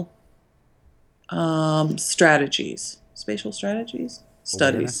Spatial Strategies. Spatial Strategies?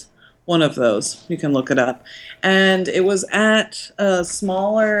 Studies. One of those. You can look it up. And it was at a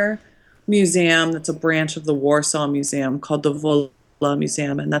smaller museum that's a branch of the Warsaw Museum called the Wola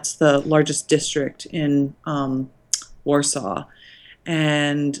Museum, and that's the largest district in Warsaw.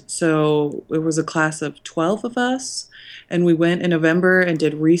 And so it was a class of 12 of us, and we went in November and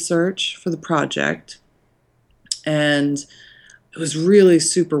did research for the project. And it was really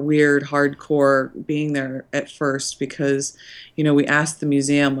super weird, hardcore being there at first because, we asked the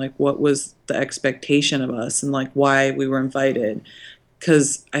museum, like, what was the expectation of us and, like, why we were invited.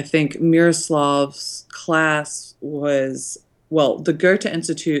 Because I think Miroslav's class was, well, the Goethe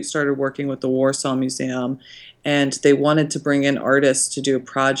Institute started working with the Warsaw Museum, and they wanted to bring in artists to do a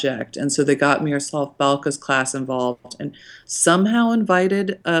project. And so they got Miroslav Balka's class involved and somehow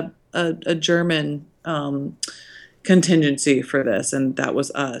invited a German contingency for this, and that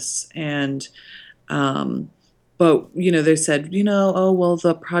was us. And but they said, oh well,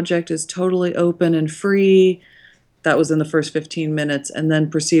 the project is totally open and free. That was in the first 15 minutes, and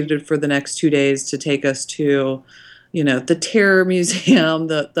then proceeded for the next 2 days to take us to the Terror Museum,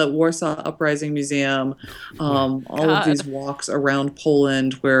 the Warsaw Uprising Museum, all of these walks around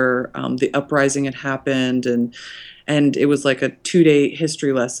Poland where the uprising had happened, and it was like a 2-day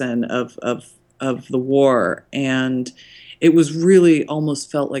history lesson of the war. And it was really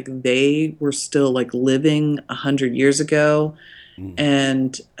almost felt like they were still like living 100 years ago.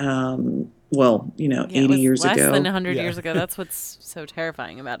 And, 80 years ago. Less than 100 years ago. That's what's so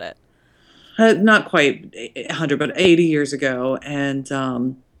terrifying about it. Not quite 100, but 80 years ago. And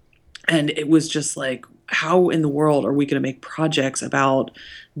it was just like, how in the world are we going to make projects about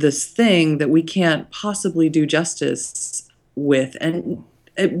this thing that we can't possibly do justice with? And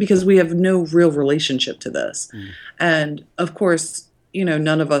because we have no real relationship to this. And of course,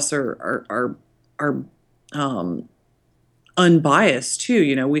 none of us are unbiased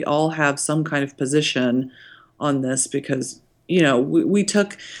too. We all have some kind of position on this because, we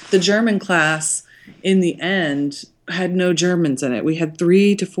took the German class in the end had no Germans in it. We had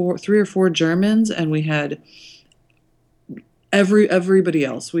 3 or 4 Germans, and we had everybody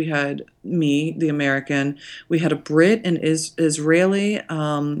else. We had me, the American. We had a Brit, an Israeli,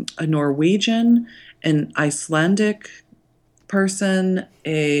 a Norwegian, an Icelandic person,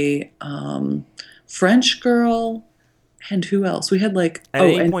 a French girl, and who else? We had like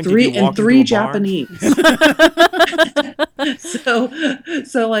three Japanese.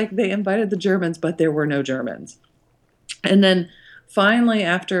 so like they invited the Germans, but there were no Germans. And then finally,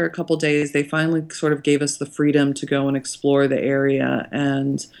 after a couple days, they finally sort of gave us the freedom to go and explore the area,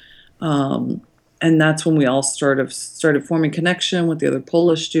 and that's when we all started forming connection with the other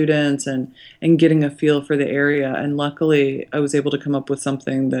Polish students and getting a feel for the area. And luckily, I was able to come up with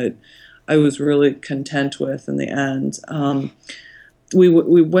something that I was really content with in the end. We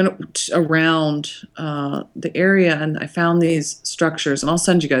went around the area, and I found these structures, and I'll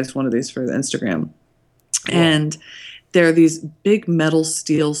send you guys one of these for the Instagram. Yeah. And there are these big metal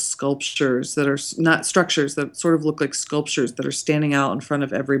steel sculptures that are not structures, that sort of look like sculptures that are standing out in front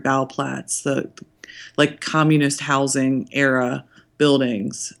of every Bauplatz, the like communist housing era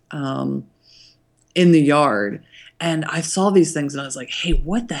buildings in the yard. And I saw these things and I was like, hey,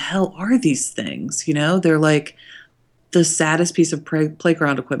 what the hell are these things? They're like the saddest piece of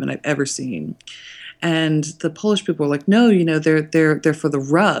playground equipment I've ever seen. And the Polish people were like, no, they're for the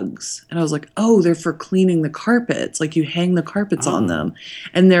rugs. And I was like, oh, they're for cleaning the carpets. Like you hang the carpets on them.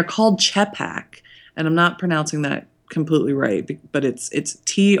 And they're called Čepak. And I'm not pronouncing that completely right, but it's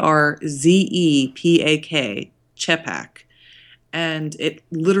Trzepak, Čepak. And it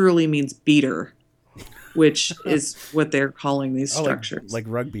literally means beater, which is what they're calling these structures. Like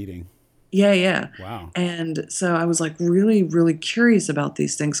rug beating. Yeah. Wow. And so I was like really, really curious about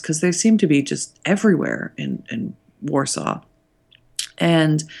these things because they seem to be just everywhere in Warsaw.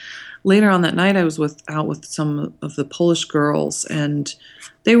 And later on that night, I was out with some of the Polish girls, and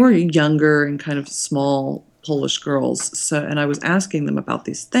they were younger and kind of small Polish girls. And I was asking them about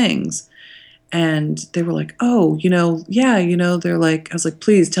these things. And they were like, oh, they're like, I was like,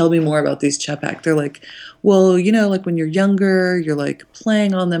 please tell me more about these Čepak. They're like, well, like when you're younger, you're like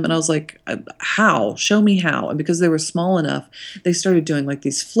playing on them. And I was like, how? Show me how. And because they were small enough, they started doing like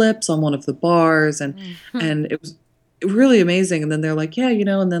these flips on one of the bars, and it was really amazing. And then they're like, yeah,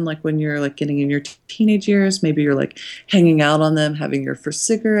 and then like when you're like getting in your teenage years, maybe you're like hanging out on them, having your first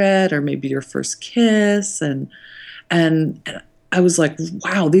cigarette or maybe your first kiss. And I was like,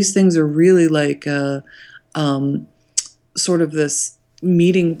 wow, these things are really like sort of this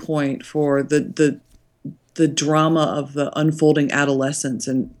meeting point for the drama of the unfolding adolescence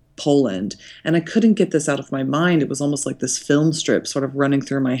in Poland. And I couldn't get this out of my mind. It was almost like this film strip sort of running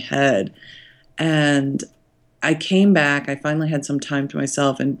through my head. And I came back. I finally had some time to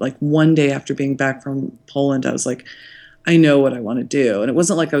myself. And like one day after being back from Poland, I was like, I know what I want to do. And it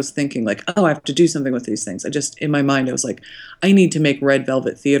wasn't like I was thinking like, oh, I have to do something with these things. I just, in my mind, I was like, I need to make red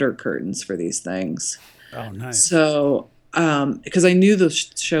velvet theater curtains for these things. Oh, nice. So because I knew the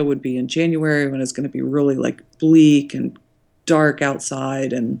show would be in January when it's going to be really like bleak and dark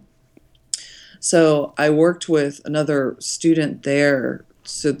outside. And so I worked with another student there.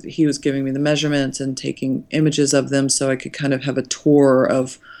 So he was giving me the measurements and taking images of them so I could kind of have a tour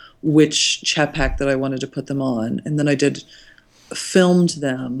of which Chat-Pack that I wanted to put them on. And then I filmed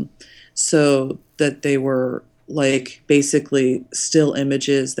them so that they were like basically still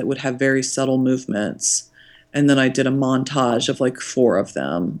images that would have very subtle movements. And then I did a montage of like 4 of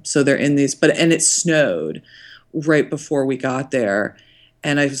them. So they're in these, and it snowed right before we got there.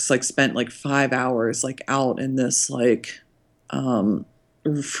 And I just like spent like 5 hours like out in this like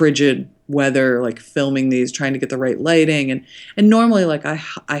frigid weather, like filming these, trying to get the right lighting. And normally like I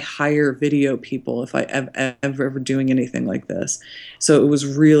hire video people if I ever doing anything like this. So it was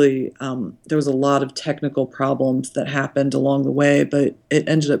really, there was a lot of technical problems that happened along the way, but it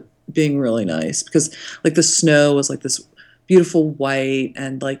ended up being really nice because like the snow was like this beautiful white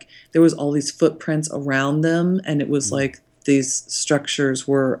and like there was all these footprints around them. And it was like these structures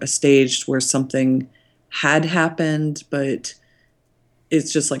were staged where something had happened, but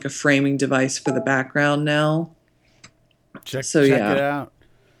it's just like a framing device for the background now. Check it out.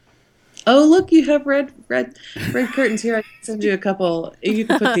 Oh, look, you have red curtains here. I can send you a couple. You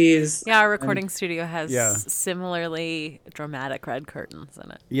can put these. Yeah, our recording studio has similarly dramatic red curtains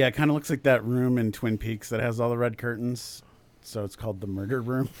in it. Yeah, it kind of looks like that room in Twin Peaks that has all the red curtains. So it's called the murder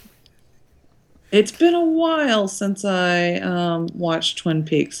room. It's been a while since I watched Twin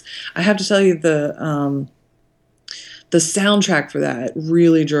Peaks. I have to tell you the soundtrack for that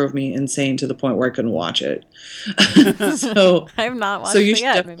really drove me insane to the point where I couldn't watch it. So I have not watched it yet. So you it should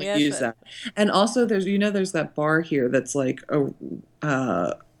yet. definitely use that. And also there's that bar here that's like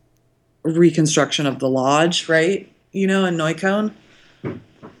a reconstruction of the lodge, right? In Neukölln?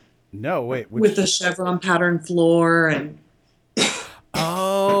 No, wait. With the chevron pattern floor and...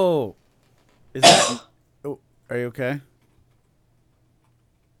 Oh. Is that... Oh, are you okay?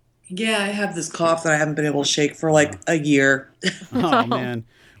 Yeah, I have this cough that I haven't been able to shake for like a year. Oh, man.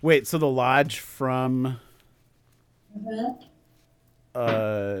 Wait, so the lodge from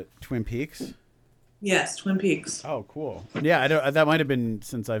Twin Peaks? Yes, Twin Peaks. Oh, cool. Yeah, that might have been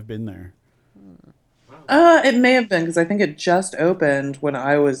since I've been there. It may have been because I think it just opened when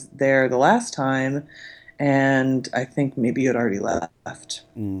I was there the last time, and I think maybe you had already left.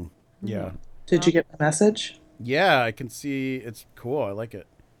 Yeah. Did you get my message? Yeah, I can see. It's cool. I like it.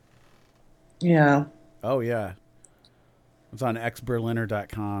 Yeah. Oh, yeah. It's on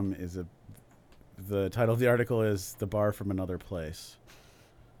xberliner.com. The title of the article is The Bar from Another Place.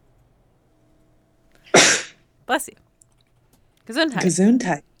 Bless you. Gesundheit.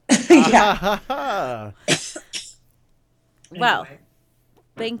 Gesundheit. Yeah. Well,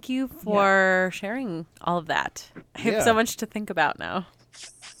 thank you for sharing all of that. I have so much to think about now.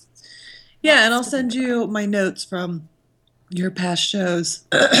 Yeah, and I'll send you my notes from your past shows.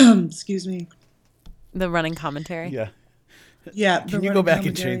 Excuse me. The running commentary. Yeah. Yeah. Can you go back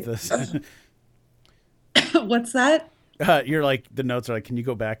and change this? What's that? You're like, the notes are like, can you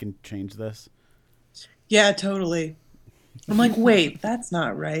go back and change this? Yeah, totally. I'm like, wait, that's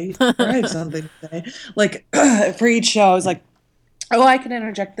not right. I have something to say. Like, for each show, I was like, oh, I can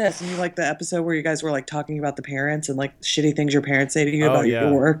interject this. And you like the episode where you guys were like talking about the parents and like shitty things your parents say to you about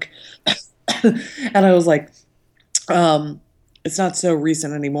your work. And I was like, it's not so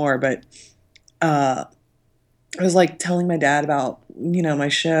recent anymore, but I was like telling my dad about, my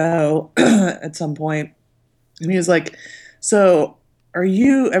show at some point. And he was like, so are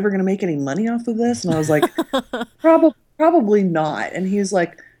you ever going to make any money off of this? And I was like, probably not. And he's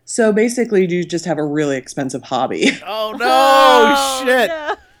like, so basically you just have a really expensive hobby. Oh, no. Shit.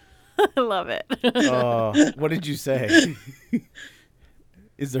 Yeah. I love it. What did you say?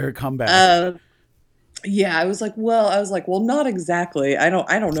 Is there a comeback? Yeah, I was like, well, not exactly. I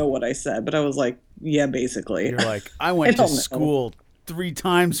don't know what I said, but I was like, yeah, basically. You're like, I went to school 3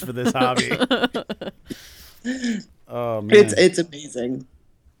 times for this hobby. Oh, man. It's amazing.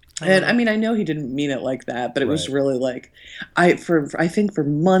 And I mean, I know he didn't mean it like that, but it was really like, I think for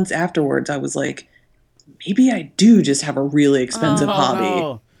months afterwards, I was like, maybe I do just have a really expensive hobby.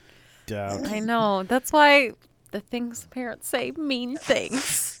 No. Doubt. I know. That's why the things parents say mean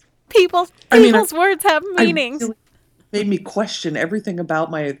things. People's words have meanings. Really made me question everything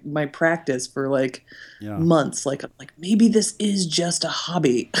about my practice for like months. Like, I'm like, maybe this is just a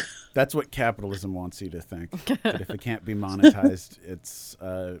hobby. That's what capitalism wants you to think. That if it can't be monetized, it's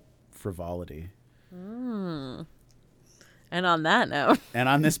frivolity. And on that note. And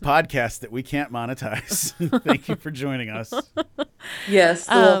on this podcast that we can't monetize. Thank you for joining us. Yes.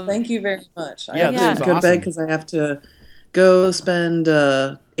 Well, thank you very much. I have to go to bed because I have to go spend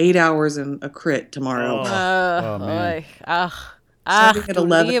 8 hours in a crit tomorrow. Oh, man. Oy. Ugh. Starting at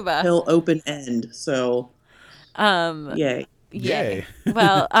 11 Liebe. till open end. So, yay. Yay.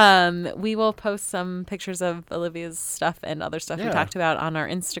 Well, we will post some pictures of Olivia's stuff and other stuff we Yeah. talked about on our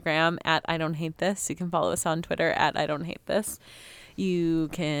Instagram at I Don't Hate This. You can follow us on Twitter at I Don't Hate This. You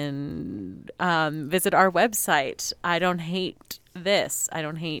can visit our website, I Don't Hate This. I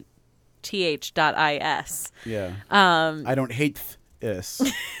Don't Hate th.is. Yeah. Um, I don't hate this.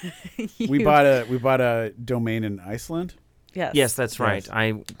 We bought a domain in Iceland. Yes. Yes, that's right. Yes.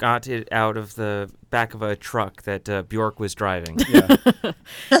 I got it out of the back of a truck that Bjork was driving. Yeah.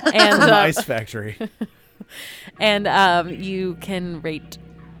 And From the ice factory. And you can rate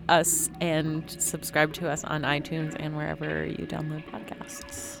us and subscribe to us on iTunes and wherever you download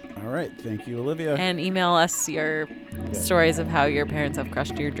podcasts. All right. Thank you, Olivia. And email us your stories of how your parents have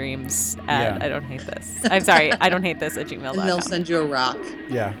crushed your dreams at Yeah. I Don't Hate This. I'm sorry, I Don't Hate This at gmail.com. And they'll send you a rock.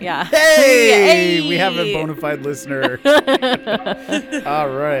 Yeah. Yeah. Hey, we have a Hey! bona fide listener. All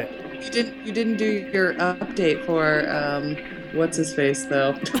right. You didn't do your update for what's his face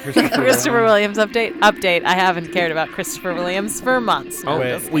though. Christopher Williams update. I haven't cared about Christopher Williams for months. Oh,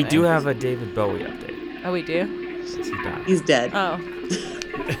 No, just we do kidding. have a David Bowie update. Oh, we do? Since he died. He's dead. Oh.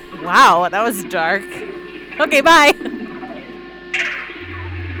 Wow, that was dark. Okay, bye.